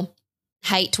feel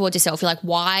hate towards yourself. You're like,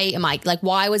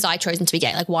 why was I chosen to be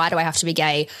gay? Like, why do I have to be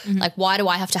gay? Like, why do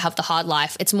I have to have the hard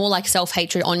life? It's more like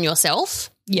self-hatred on yourself.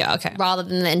 Yeah, okay. Rather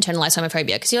than the internalized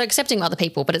homophobia, because you're accepting other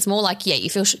people, but it's more like, you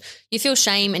feel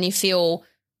shame and you feel,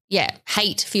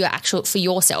 hate for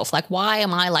yourself. Like, why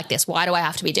am I like this? Why do I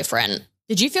have to be different?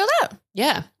 Did you feel that?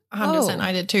 Yeah. 100%.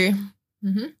 I did too.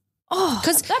 Oh,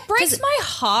 because that breaks my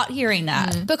heart hearing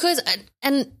that. Because,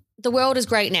 and the world is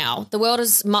great now. The world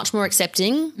is much more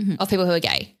accepting of people who are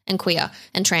gay and queer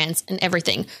and trans and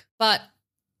everything. But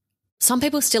some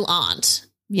people still aren't.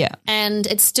 Yeah. And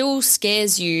it still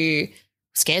scares me,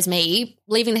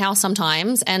 leaving the house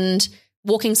sometimes and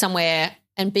walking somewhere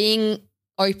and being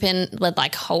open with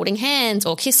like holding hands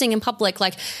or kissing in public.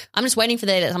 Like, I'm just waiting for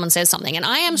that someone says something. And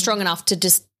I am strong enough to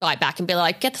just bite back and be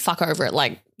like, get the fuck over it.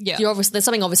 Like, there's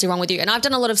something obviously wrong with you. And I've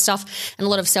done a lot of stuff and a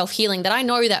lot of self-healing that I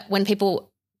know that when people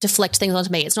deflect things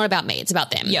onto me, it's not about me, it's about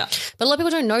them. Yeah. But a lot of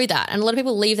people don't know that. And a lot of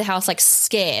people leave the house like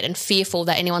scared and fearful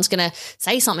that anyone's going to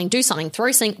say something, do something,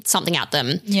 throw something at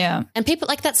them. Yeah. And people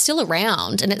like that's still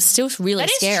around and it's still really That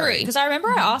is scary. true. Because I remember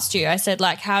I asked you, I said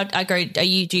like,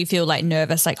 do you feel like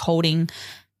nervous, like holding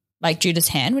like Judith's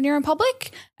hand when you're in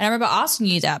public? And I remember asking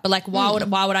you that, but like why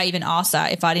would I even ask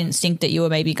that if I didn't think that you were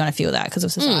maybe going to feel that because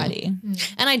of society?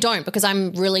 And I don't, because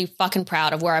I'm really fucking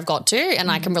proud of where I've got to, and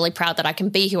like I'm really proud that I can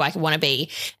be who I want to be.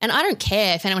 And I don't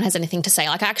care if anyone has anything to say.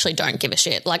 Like I actually don't give a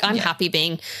shit. Like I'm happy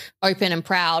being open and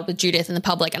proud with Judith in the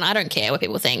public, and I don't care what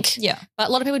people think. Yeah. But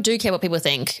a lot of people do care what people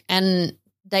think, and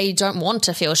they don't want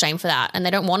to feel shame for that, and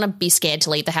they don't want to be scared to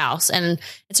leave the house. And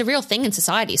it's a real thing in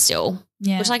society still,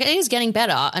 which like it is getting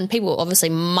better, and people are obviously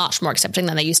much more accepting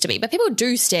than they used to be, but people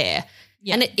do stare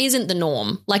and it isn't the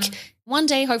norm. Like one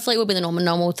day, hopefully it will be the norm and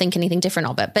no one will think anything different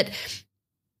of it. But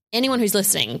anyone who's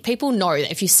listening, people know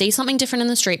that if you see something different in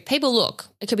the street, people look.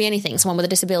 It could be anything. Someone with a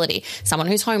disability, someone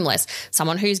who's homeless,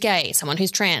 someone who's gay, someone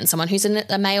who's trans, someone who's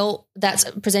a male that's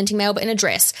presenting male but in a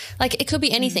dress. Like it could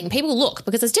be anything. People look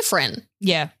because it's different.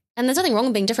 Yeah. And there's nothing wrong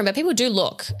with being different, but people do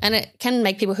look, and it can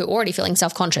make people who are already feeling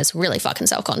self-conscious really fucking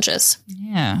self-conscious.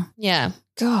 Yeah. Yeah.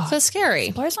 God. So it's scary.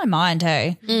 It blows my mind,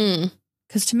 hey?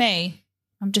 Because to me,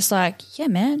 I'm just like, yeah,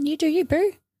 man, you do you,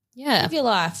 boo. Yeah. Live your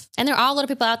life. And there are a lot of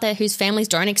people out there whose families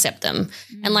don't accept them.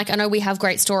 And like, I know we have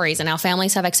great stories and our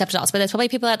families have accepted us, but there's probably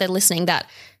people out there listening that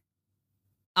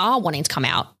are wanting to come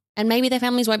out, and maybe their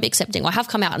families won't be accepting, or have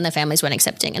come out and their families weren't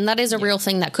accepting. And that is a real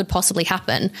thing that could possibly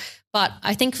happen. But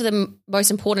I think for the most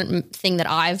important thing that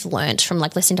I've learned from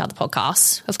like listening to other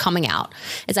podcasts of coming out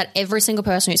is that every single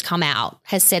person who's come out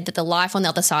has said that the life on the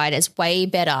other side is way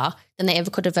better than they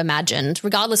ever could have imagined,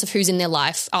 regardless of who's in their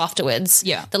life afterwards.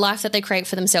 Yeah. The life that they create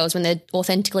for themselves when they're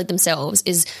authentically themselves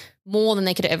is more than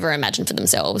they could ever imagine for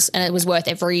themselves. And it was worth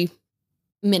every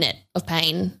minute of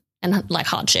pain and like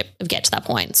hardship of get to that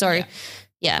point. So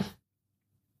yeah.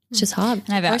 It's just hard.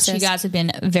 And I've actually, you guys have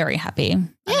been very happy.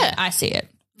 Yeah. I see it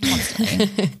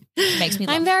constantly. Makes me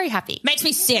laugh. I'm very happy. Makes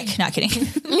me sick. Not kidding.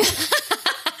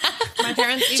 My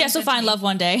parents even Jess will said to find me- love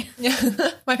one day.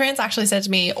 My parents actually said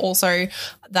to me also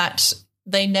that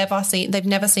they've never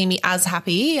seen me as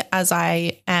happy as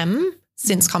I am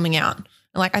since coming out. And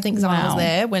like I think Zana was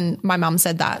there when my mum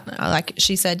said that. Like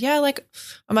she said, yeah, like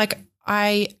I'm like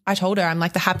I told her I'm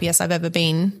like the happiest I've ever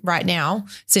been right now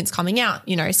since coming out,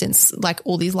 you know, since like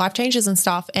all these life changes and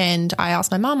stuff. And I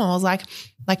asked my mum, I was like,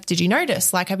 did you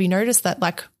notice? Like, have you noticed that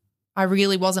like I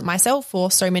really wasn't myself for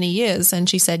so many years? And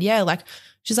she said, yeah, like,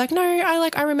 she's like, no,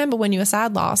 I remember when you were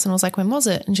sad last. And I was like, when was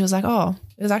it? And she was like, oh,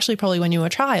 it was actually probably when you were a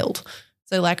child.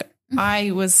 So like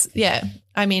I was,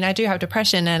 I mean, I do have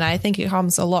depression, and I think it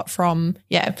comes a lot from,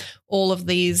 all of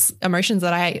these emotions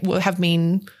that I have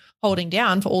been holding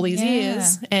down for all these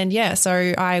years. And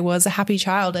so I was a happy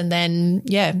child, and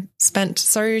then spent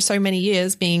so many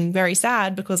years being very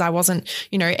sad because I wasn't,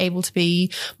 you know, able to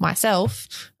be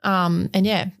myself.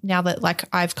 And now that like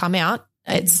I've come out,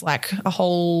 it's like a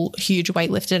whole huge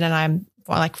weight lifted, and I'm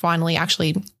like finally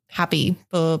actually happy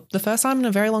for the first time in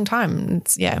a very long time.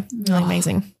 It's really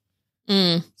amazing.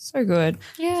 So good.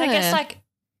 Yeah. So I guess like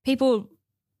people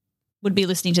would be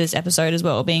listening to this episode as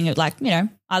well, being like, you know,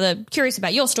 either curious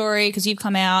about your story because you've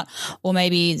come out, or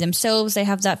maybe themselves, they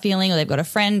have that feeling, or they've got a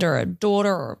friend or a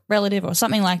daughter or a relative or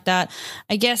something like that.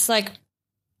 I guess like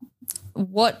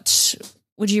what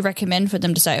would you recommend for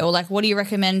them to say, or like what do you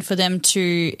recommend for them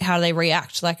to, how do they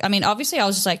react? Like, I mean, obviously I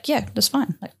was just like, yeah, that's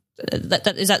fine. Like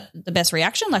that is that the best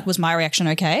reaction? Like was my reaction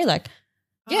okay? Like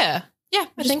Yeah. Yeah,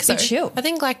 I think so. be chill. I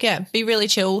think like, be really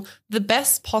chill. The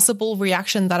best possible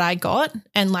reaction that I got,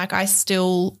 and like I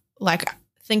still like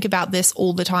think about this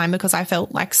all the time because I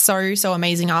felt like so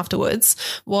amazing afterwards,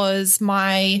 was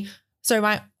my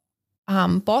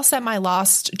boss at my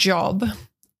last job,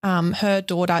 her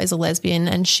daughter is a lesbian,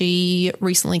 and she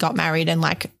recently got married, and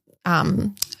like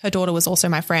her daughter was also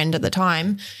my friend at the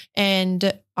time,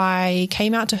 and I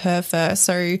came out to her first.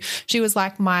 So she was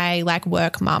like my like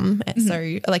work mum.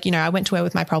 So like, you know, I went to her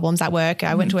with my problems at work.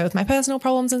 I went to her with my personal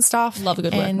problems and stuff. Love a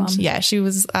good work mum. Yeah, she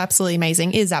was absolutely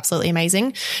amazing, is absolutely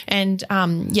amazing. And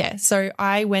so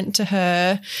I went to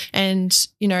her, and,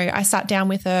 you know, I sat down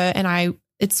with her, and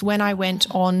it's when I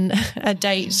went on a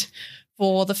date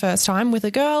for the first time with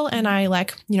a girl, and I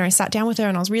like, you know, sat down with her,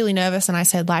 and I was really nervous, and I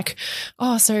said like,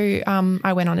 oh, so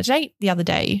I went on a date the other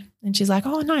day, and she's like,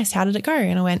 oh, nice, how did it go?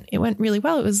 And I went, it went really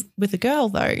well. It was with a girl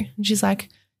though. And she's like,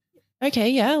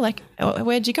 okay, yeah, like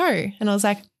where'd you go? And I was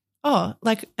like, oh,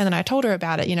 like, and then I told her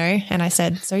about it, you know, and I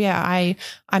said, so yeah,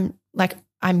 I'm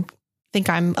think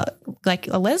I'm like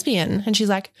a lesbian. And she's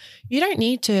like, you don't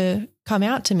need to come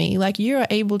out to me. Like you are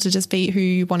able to just be who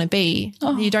you want to be.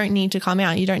 Oh. You don't need to come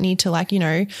out. You don't need to like, you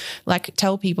know, like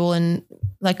tell people and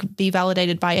like be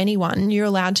validated by anyone. You're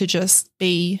allowed to just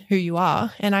be who you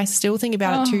are. And I still think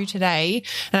about it too today.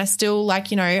 And I still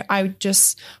like, you know,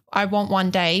 I want one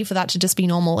day for that to just be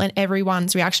normal, and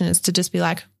everyone's reaction is to just be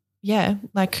like, yeah,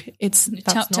 like it's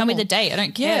Tell me the date. I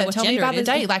don't care. Yeah, what tell me gender about it the is.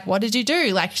 date. Like, what did you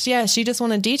do? Like, yeah, she just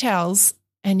wanted details.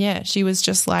 And yeah, she was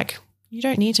just like, you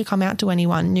don't need to come out to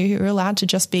anyone. You're allowed to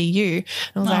just be you.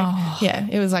 And I was like, yeah,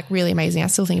 it was like really amazing. I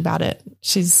still think about it.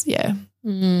 She's, yeah.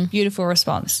 Beautiful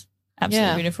response. Absolutely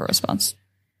Yeah. beautiful response.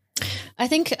 I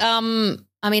think, I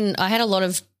mean, I had a lot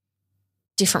of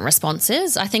different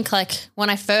responses. I think like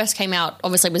when I first came out,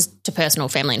 obviously it was to personal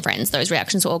family and friends. Those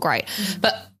reactions were all great.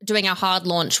 But doing our hard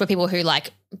launch were people who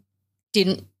like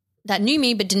that knew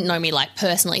me but didn't know me like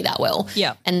personally that well.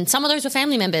 Yeah. And some of those were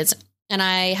family members. And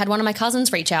I had one of my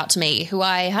cousins reach out to me who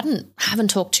I haven't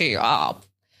talked to.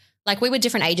 Like we were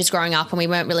different ages growing up and we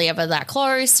weren't really ever that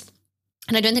close.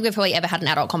 And I don't think we've probably ever had an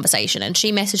adult conversation. And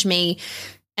she messaged me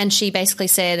and she basically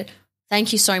said,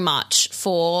 thank you so much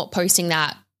for posting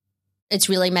that. It's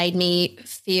really made me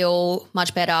feel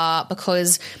much better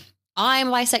because I'm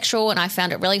bisexual and I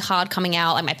found it really hard coming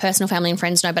out. Like my personal family and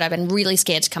friends know, but I've been really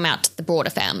scared to come out to the broader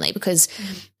family because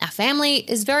our family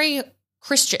is very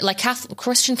Christian, like Catholic,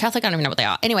 I don't even know what they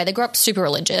are. Anyway, they grew up super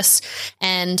religious.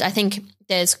 And I think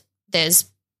there's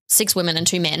 6 women and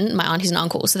 2 men, my aunties and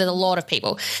uncles. So there's a lot of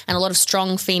people and a lot of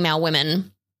strong female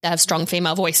women that have strong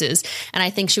female voices. And I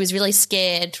think she was really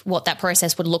scared what that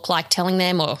process would look like telling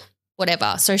them or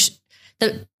whatever. So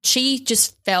she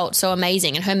just felt so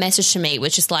amazing. And her message to me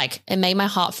was just like, it made my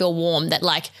heart feel warm that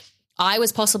like I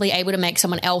was possibly able to make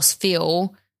someone else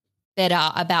feel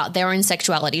better about their own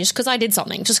sexuality just because I did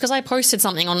something, just because I posted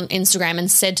something on Instagram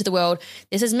and said to the world,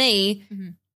 this is me.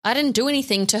 I didn't do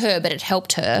anything to her, but it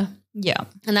helped her. Yeah.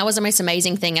 And that was the most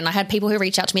amazing thing. And I had people who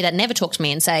reach out to me that never talked to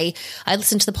me and say, I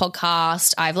listened to the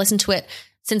podcast. I've listened to it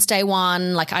since day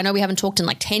one. Like, I know we haven't talked in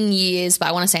like 10 years, but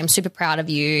I want to say I'm super proud of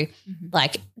you.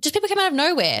 Like, just people came out of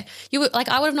nowhere. You were like,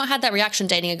 I would have not had that reaction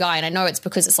dating a guy. And I know it's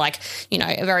because it's like, you know,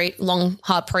 a very long,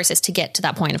 hard process to get to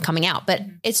that point of coming out. But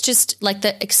it's just like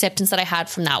the acceptance that I had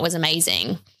from that was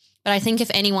amazing. But I think if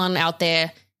anyone out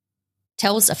there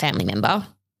tells a family member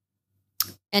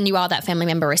and you are that family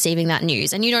member receiving that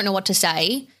news and you don't know what to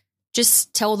say,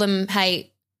 just tell them, hey,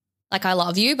 like, I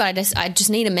love you, but I just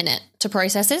need a minute to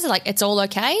process this. Like, it's all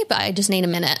okay, but I just need a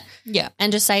minute. Yeah.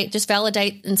 And just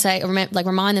validate and say,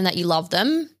 remind them that you love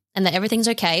them and that everything's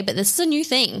okay, but this is a new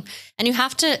thing. And you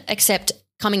have to accept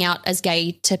coming out as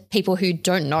gay to people who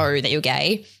don't know that you're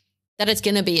gay, that it's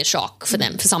going to be a shock for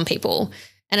them, for some people.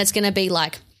 And it's going to be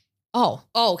like, oh,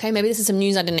 okay, maybe this is some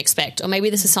news I didn't expect, or maybe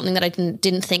this is something that I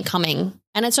didn't think coming.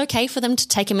 And it's okay for them to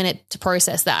take a minute to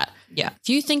process that. Yeah. If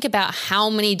you think about how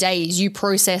many days you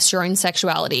process your own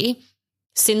sexuality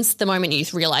since the moment you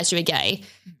realized you were gay,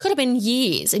 could have been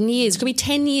years and years, could be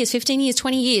 10 years, 15 years,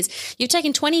 20 years. You've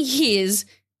taken 20 years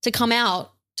to come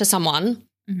out to someone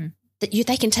that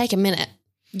they can take a minute.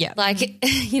 Yeah. Like,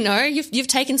 you know, you've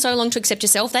taken so long to accept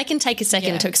yourself. They can take a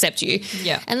second to accept you.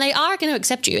 Yeah. And they are going to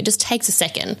accept you. It just takes a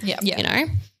second. Yeah. You know?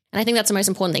 And I think that's the most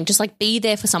important thing. Just like be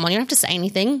there for someone. You don't have to say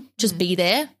anything. Just be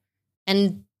there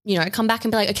and, you know, come back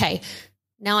and be like, okay,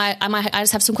 now I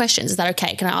just have some questions. Is that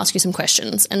okay? Can I ask you some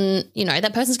questions? And, you know,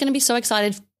 that person's going to be so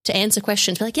excited to answer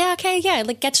questions. Be like, yeah, okay, yeah.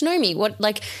 Like, get to know me. What,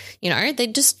 like, you know, they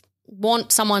just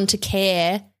want someone to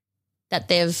care that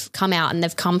they've come out and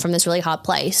they've come from this really hard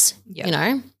place, you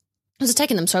know, because it's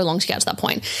taken them so long to get to that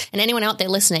point. And anyone out there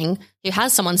listening who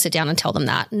has someone sit down and tell them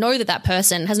that, know that that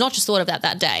person has not just thought of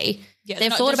that day. Yeah,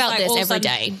 they've thought about this every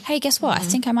day. Hey, guess what? I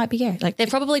think I might be gay. Like, They've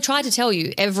probably tried to tell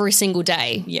you every single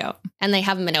day. Yeah. And they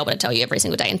haven't been able to tell you every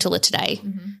single day until today.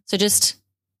 So just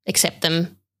accept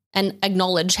them and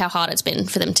acknowledge how hard it's been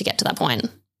for them to get to that point.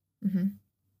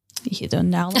 You hit the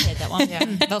nail on the head, that one. Yeah.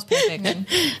 That was perfect.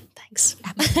 Thanks.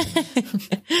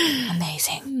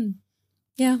 Amazing.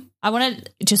 Yeah. I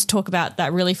want to just talk about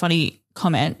that really funny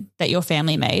comment that your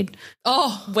family made.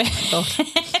 Oh.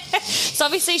 So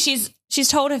obviously she's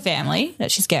told her family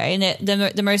that she's gay and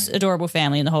they're the most adorable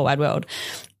family in the whole wide world.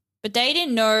 But they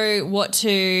didn't know what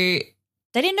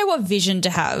vision to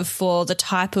have for the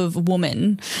type of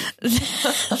woman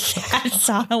that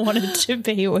Sana wanted to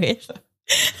be with.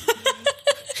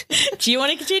 Do you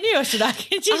want to continue or should I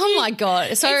continue? Oh my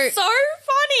God. So it's so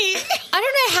funny. I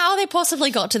don't know how they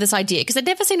possibly got to this idea because I'd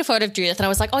never seen a photo of Judith and I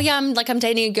was like, oh yeah, I'm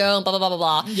dating a girl and blah, blah, blah,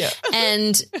 blah, blah. Yeah.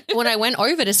 And when I went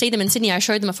over to see them in Sydney, I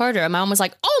showed them a photo and my mum was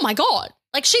like, oh my God,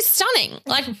 like she's stunning.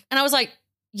 Like, and I was like,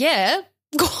 yeah,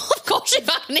 of course she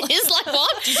fucking is. Like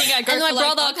what? Do you think I go and for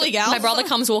like ugly gals? My brother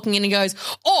comes walking in and goes,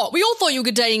 oh, we all thought you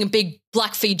were dating a big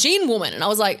black Fijian woman. And I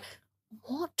was like,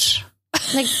 what?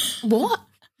 Like what?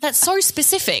 That's so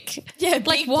specific. Yeah,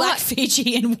 like big black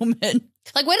Fijian woman.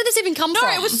 Like, where did this even come from?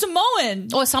 No, it was Samoan.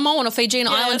 Or Samoan or Fijian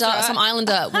Islander, right. some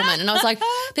Islander woman. And I was like,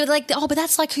 they were like, oh, but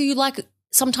that's like who you like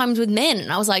sometimes with men.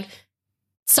 And I was like,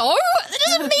 So that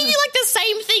doesn't mean you like the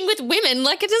same thing with women.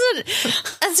 Like it doesn't.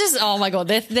 It's just oh my god,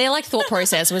 their like thought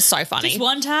process was so funny. Just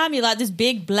one time, you're like this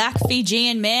big black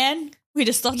Fijian man. We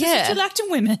just thought this is what you liked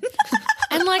in women.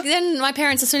 And like then my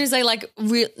parents, as soon as they like,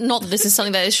 not that this is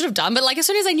something that they should have done, but like as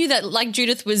soon as they knew that like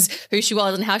Judith was who she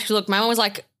was and how she looked, my mom was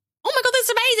like, "Oh my god, that's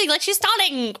amazing! Like she's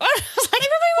stunning." I was like,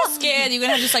 everybody was scared you're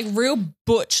gonna have this like real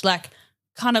butch, like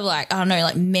kind of like I don't know,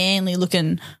 like manly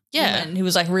looking woman who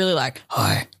was like really like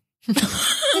hi.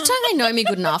 Don't they know me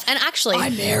good enough? And actually,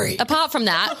 I'm married. Apart from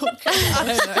that, I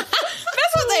don't know.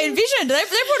 That's what they envisioned. They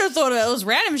would have thought it was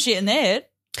random shit in their head.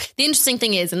 The interesting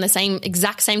thing is, and the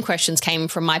exact same questions came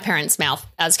from my parents' mouth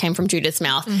as came from Judith's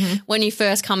mouth. When you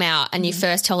first come out and you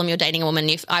first tell them you're dating a woman,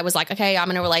 I was like, okay,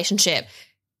 I'm in a relationship.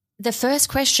 The first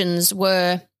questions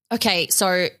were, okay,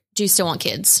 so do you still want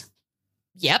kids?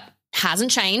 Yep.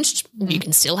 Hasn't changed. You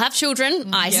can still have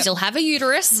children. I still have a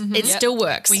uterus. It still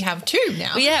works. We have 2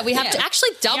 now. Yeah, we have to actually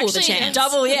double the chance.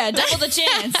 Double the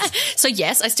chance. So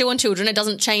yes, I still want children. It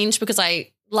doesn't change because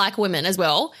I like women as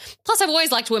well. Plus I've always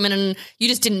liked women and you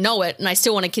just didn't know it and I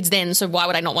still wanted kids then, so why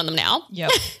would I not want them now? Yep.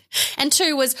 And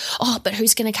 2 was, but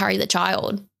who's going to carry the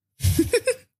child?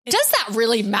 Does that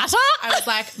really matter? I was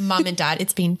like, Mum and Dad,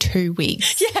 it's been 2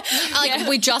 weeks.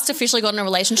 We just officially got in a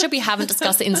relationship. We haven't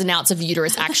discussed the ins and outs of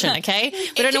uterus action, okay?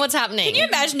 We don't know what's happening. Can you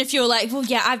imagine if you were like, well,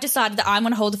 yeah, I've decided that I'm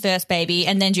going to hold the first baby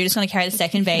and then Judith's going to carry the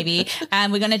second baby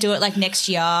and we're going to do it like next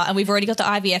year and we've already got the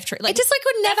IVF treatment. Like, it just like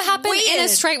would never happen weird. in a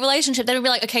straight relationship. Then we'd be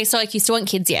like, okay, so like you still want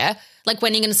kids, yeah? Like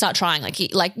when are you going to start trying? Like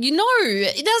it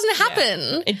doesn't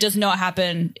happen. It does not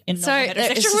happen in a heterosexual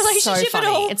it's relationship so funny.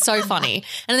 at all. It's so funny.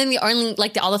 And then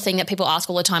the other thing that people ask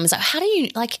all the time is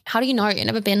like, how do you know you've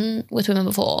never been with women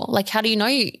before? Like, how do you know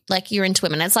you're into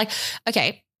women? And it's like,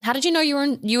 okay, how did you know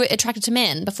you were attracted to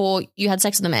men before you had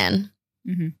sex with a man?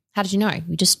 Mm-hmm. How did you know?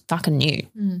 You just fucking knew.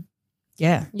 Mm.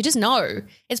 Yeah. You just know.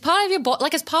 It's part of your body.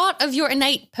 Like it's part of your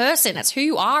innate person. It's who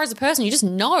you are as a person. You just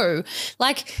know.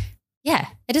 Like, yeah,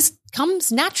 it just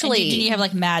comes naturally. Did you have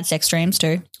like mad sex dreams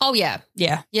too? Oh, yeah.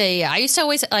 Yeah. Yeah. I used to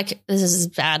always like, this is a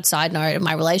bad side note of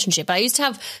my relationship, but I used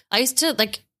to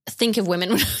like think of women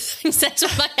when I was having sex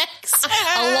with my ex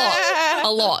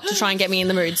a lot to try and get me in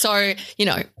the mood. So,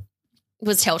 it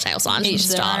was telltale signs from the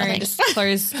start, I think.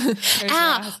 Close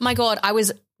my God.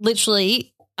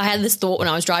 I had this thought when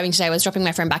I was driving today. I was dropping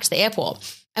my friend back to the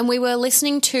airport and we were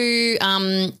listening to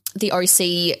the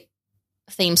OC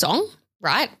theme song.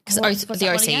 Right? Because the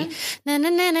OC. Na, na,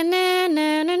 na, na, na,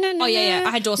 na, na, na, oh, yeah. I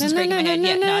had Dawson's Creek in my head.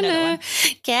 Yeah, no, I know that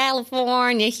one.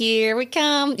 California, here we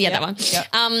come. Yeah, that one.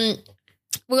 Yep.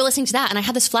 We were listening to that and I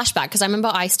had this flashback because I remember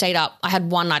I stayed up. I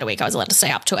had one night a week. I was allowed to stay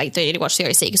up till 8:30 to watch the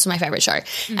OC because it was my favourite show.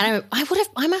 Mm-hmm. And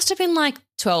I must have been like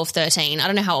 12, 13. I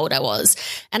don't know how old I was.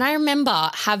 And I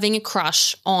remember having a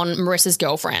crush on Marissa's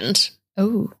girlfriend.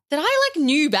 Oh. That I like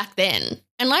knew back then.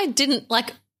 And I didn't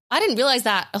realize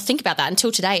that or think about that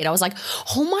until today. And I was like,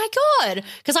 oh my God.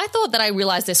 Because I thought that I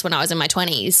realized this when I was in my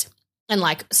 20s and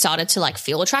like started to like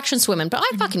feel attractions to women. But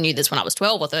I fucking knew this when I was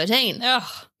 12 or 13. Ugh.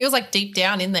 It was like deep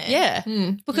down in there. Yeah.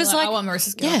 Because I want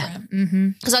Marissa's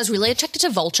girlfriend. Because I was really attracted to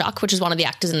Volchuk, which is one of the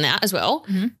actors in that as well.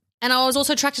 Mm-hmm. And I was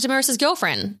also attracted to Marissa's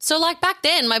girlfriend. So like back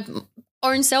then my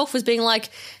own self was being like,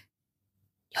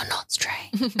 you're not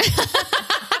straight.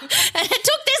 And it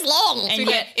took this long. And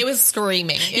yet it was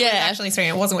screaming. It was actually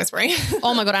screaming. It wasn't whispering.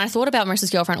 Oh my God. And I thought about Marissa's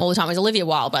girlfriend all the time. It was Olivia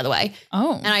Wilde, by the way.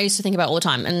 Oh. And I used to think about it all the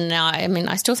time. And now,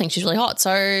 I still think she's really hot. So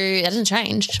that hasn't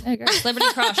changed. There you go. Celebrity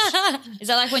crush. Is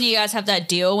that like when you guys have that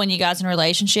deal when you guys are in a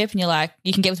relationship and you're like,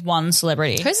 you can get with one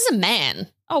celebrity? Hers is a man.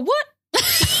 Oh, what?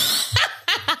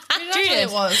 Judith.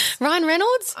 It was. Ryan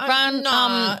Reynolds?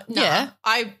 Yeah.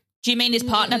 Do you mean his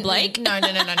partner, Blake? No.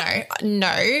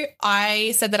 No,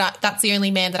 I said that that's the only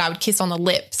man that I would kiss on the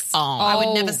lips. Oh. I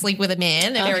would never sleep with a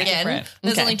man ever again. Different.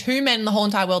 There's only 2 men in the whole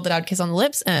entire world that I would kiss on the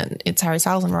lips, and it's Harry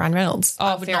Styles and Ryan Reynolds.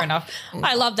 Oh, fair enough.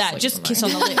 I love that. Just kiss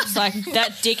on the lips. Like,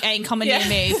 that dick ain't coming near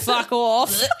me. Fuck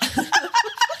off.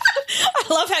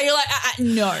 I love how you're like,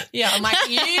 no. Yeah, I'm like,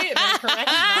 you better correct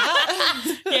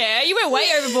that. Yeah, you went way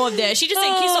overboard there. She just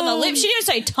said kiss on the lips. She didn't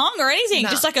say tongue or anything.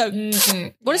 Just like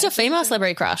a... What is your female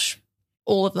celebrity crush?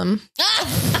 All of them.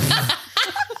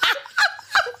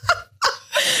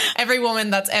 Every woman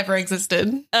that's ever existed.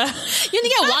 You only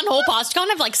get one hall pass. You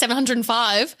can't have like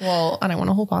 705. Well, I don't want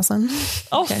a hall pass then.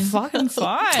 Oh, fucking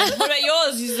fine. What about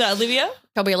yours? Is that Olivia?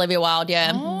 Probably Olivia Wilde,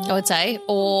 yeah, I would say.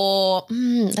 Or,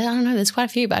 I don't know, there's quite a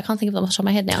few, but I can't think of them off the top of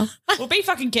my head now. Well, be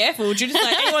fucking careful. Judith's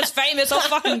like, anyone's famous, I'll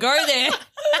fucking go there.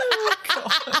 Oh,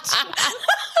 God.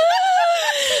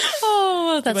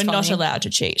 Oh, that's We're funny. not allowed to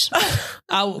cheat.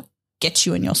 I'll get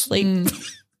you in your sleep.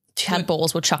 If you had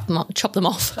balls, we'll chop them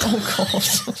off. Oh,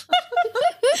 God.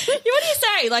 What do you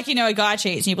say? Like, you know, a guy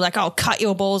cheats and you'd be like, "I'll cut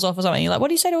your balls off" or something. You're like, what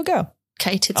do you say to a girl?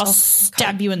 Okay, tits I'll off.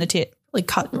 stab you in the tit. Like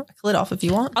cut a clit off if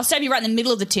you want. I'll stab you right in the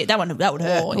middle of the tit. That would hurt.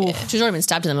 Oh, yeah. She's already been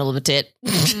stabbed in the middle of the tit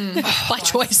by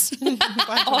choice.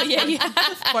 Oh yeah, you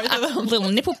have Both of them. little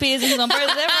nipple piercings on both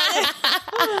of them. Right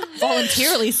there.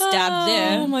 Voluntarily stabbed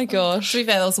there. Oh my gosh. To be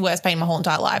fair, that was the worst pain in my whole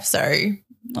entire life. So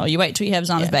Oh, you wait till you have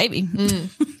Zana's baby.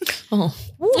 Oh.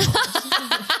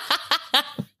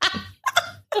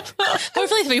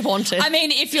 Hopefully we want it. I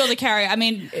mean, if you're the carrier, I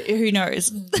mean, who knows?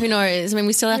 Who knows? I mean,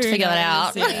 we still have to figure that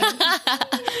out.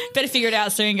 Better figure it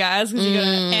out soon, guys, because you got to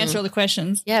answer all the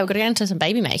questions. Yeah, we've got to get into some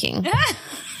baby making.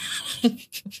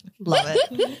 love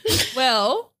it.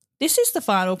 Well, this is the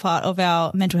final part of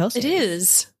our mental health It series.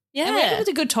 is. And I think it was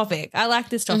a good topic. I like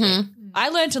this topic. I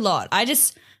learned a lot. I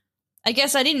guess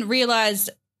I didn't realize.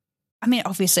 I mean,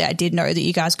 obviously I did know that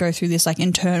you guys go through this like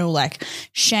internal like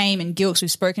shame and guilt. 'Cause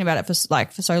we've spoken about it for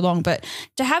so long, but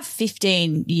to have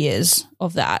 15 years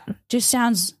of that just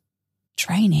sounds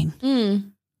draining.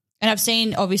 And I've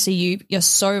seen, obviously, you're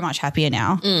so much happier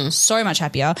now. So much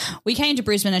happier. We came to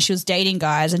Brisbane and she was dating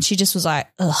guys and she just was like,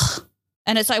 ugh.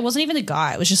 And it's like, it wasn't even a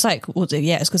guy. It was just like, well,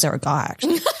 yeah, it's because they're a guy,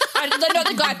 actually. Not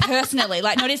the guy personally,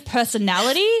 like not his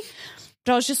personality.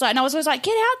 But I was just like, and I was always like,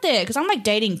 get out there. Because I'm like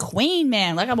dating queen,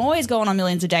 man. Like I'm always going on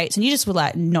millions of dates. And you just were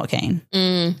like, not keen.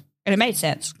 And it made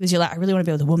sense because you're like, I really want to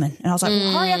be with a woman. And I was like,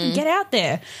 well, hurry up and get out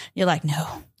there. And you're like, no.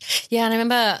 Yeah, and I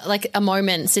remember like a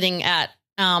moment sitting at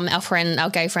our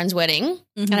gay friend's wedding.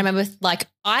 And I remember like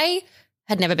I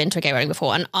had never been to a gay wedding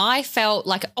before and I felt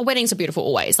like weddings are beautiful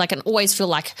always, like and always feel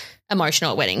like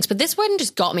emotional at weddings. But this wedding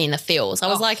just got me in the feels. I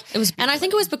was like, it was, and I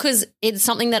think it was because it's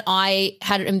something that I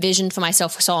had envisioned for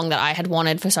myself for so long, that I had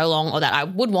wanted for so long, or that I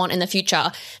would want in the future,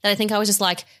 that I think I was just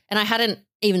like, and I hadn't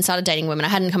even started dating women. I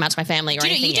hadn't come out to my family or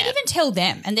anything you yet. didn't even tell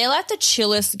them. And they're like the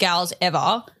chillest gals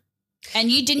ever.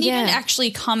 And you didn't even actually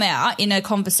come out in a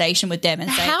conversation with them and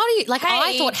say, How do you, like,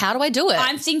 I hey, thought, how do I do it?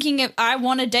 I'm thinking if I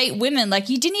want to date women. Like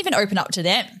you didn't even open up to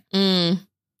them. I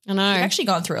know. You've actually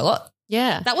gone through a lot.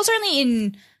 Yeah. That was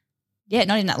only not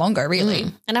even that long ago, really.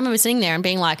 And I remember sitting there and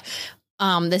being like,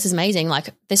 this is amazing. Like,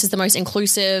 this is the most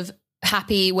inclusive,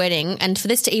 happy wedding. And for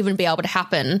this to even be able to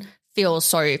happen feels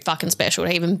so fucking special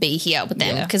to even be here with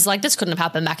them. Because, like, this couldn't have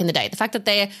happened back in the day. The fact that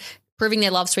they're proving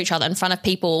their loves to each other in front of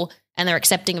people and they're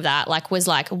accepting of that, like, was,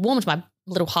 like, warmed my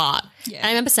little heart. Yeah. And I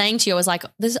remember saying to you, I was like,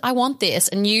 I want this.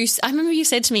 And I remember you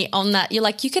said to me on that, you're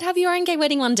like, you could have your own gay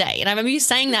wedding one day. And I remember you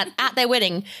saying that at their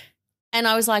wedding. And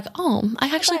I was like, oh,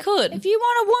 I actually could. If you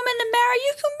want a woman to marry,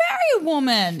 you can marry a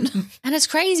woman. And it's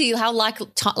crazy how like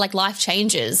life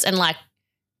changes and like,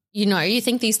 you know, you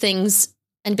think these things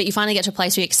but you finally get to a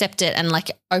place where you accept it and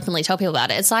like openly tell people about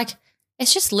it. It's like,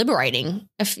 it's just liberating.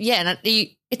 It's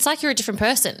like you're a different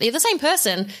person. You're the same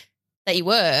person that you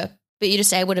were, but you're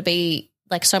just able to be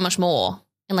like so much more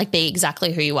and like be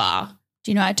exactly who you are.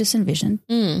 Do you know, I just envisioned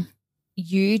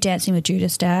you dancing with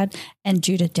Judith's dad and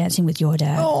Judith dancing with your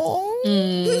dad. Oh.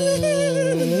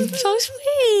 So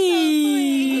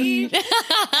sweet.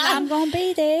 I'm going to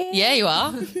be there. Yeah, you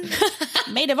are.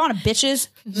 Maid of honor, bitches.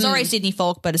 Sorry, Sydney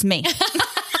Folk, but it's me.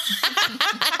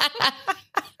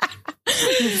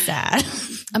 It's sad.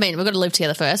 I mean, we've got to live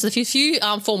together first. There's a few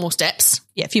formal steps.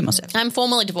 Yeah, a few more steps. I'm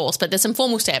formally divorced, but there's some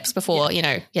formal steps before, you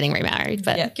know, getting remarried.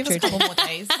 But Give us a couple more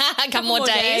days. a couple more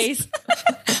days.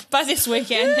 By this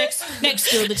weekend, next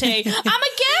spill the tea. I'm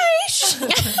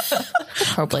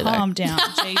engaged. Probably though. Calm down,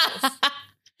 Jesus.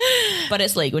 But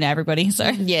it's legal now, everybody. So,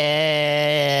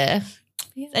 Yeah.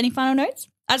 any final notes?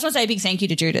 I just want to say a big thank you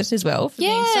to Judith as well for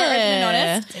being so open and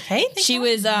honest. Okay. She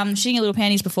was shitting her little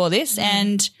panties before this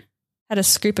and had a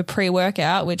scoop of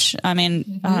pre-workout, which, I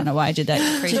mean, I don't know why I did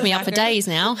that. She's me up for days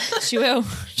now. She will.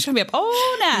 She's going to be up all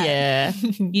night. Yeah.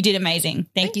 You did amazing.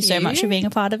 Thank you so much for being a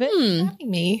part of it.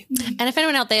 Me. And if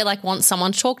anyone out there like wants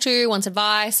someone to talk to, wants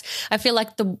advice, I feel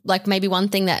like maybe one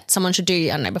thing that someone should do,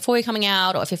 I don't know, before you're coming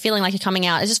out or if you're feeling like you're coming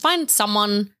out, is just find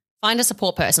a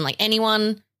support person, like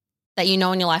anyone that you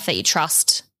know in your life that you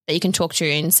trust, that you can talk to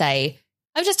and say,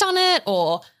 I've just done it,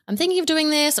 or I'm thinking of doing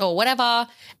this, or whatever.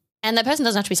 And that person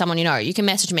doesn't have to be someone you know. You can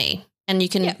message me and you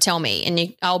can tell me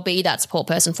and I'll be that support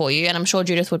person for you. And I'm sure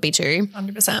Judith would be too.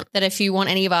 100%. That if you want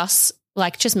any of us,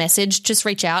 like just message, just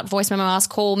reach out, voice memo us,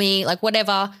 call me, like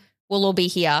whatever, we'll all be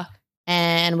here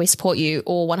and we support you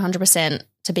all 100%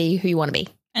 to be who you want to be.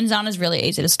 And Zana's really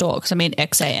easy to stalk because, I mean,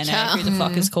 XANA, who the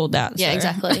fuck is called that? Yeah, so.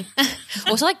 exactly.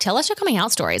 Also, like, tell us your coming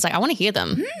out stories. Like, I want to hear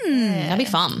them. That'd be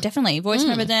fun. Definitely. Voice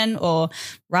memo then or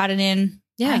write it in.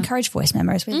 Yeah. I encourage voice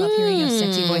memos. We love hearing your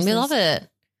sexy voices. We love it.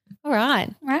 All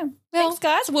right. All right. Thanks,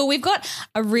 guys. Well, we've got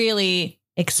a really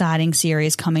exciting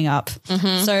series coming up.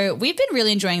 So we've been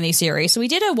really enjoying these series. So we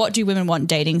did a What Do Women Want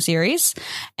dating series,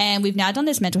 and we've now done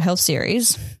this mental health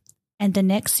series. And the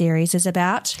next series is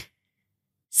about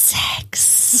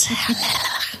sex.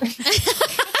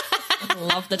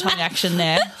 Love the tongue action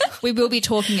there. We will be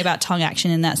talking about tongue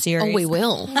action in that series. Oh, we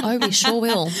will. Oh, we sure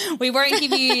will. We won't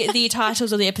give you the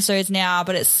titles of the episodes now,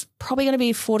 but it's probably going to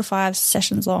be 4 to 5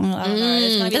 sessions long. I don't know.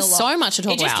 There's going to be There's so much to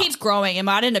talk about. It just keeps growing. It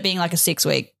might end up being like a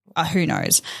 6-week. Who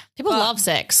knows? People love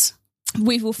sex.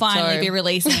 We will finally be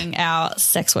releasing our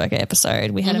sex worker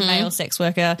episode. We had a male sex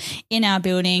worker in our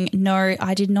building. No,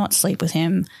 I did not sleep with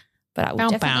him, but I will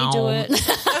definitely do it.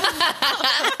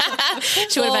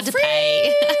 She would have had to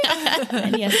pay.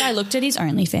 And yes, I looked at his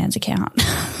OnlyFans account.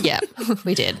 Yeah,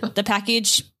 we did. The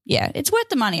package, yeah, it's worth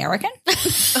the money, I reckon.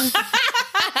 So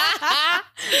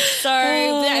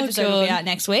the episode will be out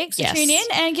next week. So tune in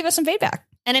and give us some feedback.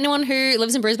 And anyone who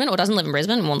lives in Brisbane or doesn't live in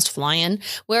Brisbane and wants to fly in,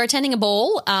 we're attending a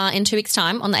ball in 2 weeks'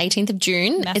 time on the 18th of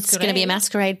June. It's going to be a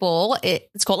masquerade ball.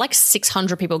 It's got like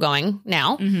 600 people going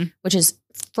now, which is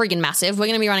friggin' massive. We're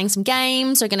going to be running some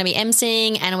games. We're going to be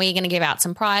emceeing, and we're going to give out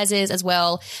some prizes as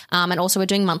well. And also we're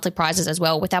doing monthly prizes as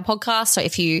well with our podcast. So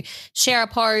if you share a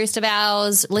post of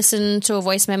ours, listen to a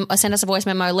voice memo, send us a voice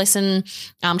memo, listen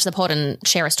to the pod and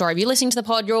share a story. If you're listening to the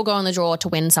pod, you'll go on the draw to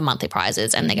win some monthly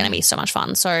prizes, and they're going to be so much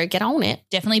fun. So get on it.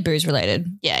 Definitely booze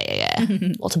related. Yeah.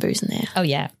 Lots of booze in there. Oh,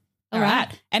 yeah. All right.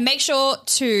 And make sure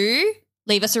to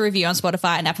leave us a review on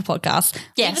Spotify and Apple Podcasts.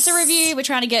 Yes. Leave us a review. We're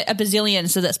trying to get a bazillion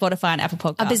so that Spotify and Apple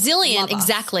Podcasts. A bazillion,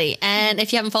 exactly. And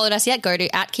if you haven't followed us yet, go to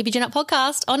 @KeepYourGin Up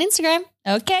Podcast on Instagram.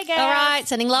 Okay, guys. All right.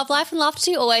 Sending love, life, and laughter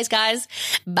to you always, guys.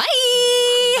 Bye.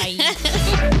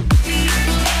 Bye.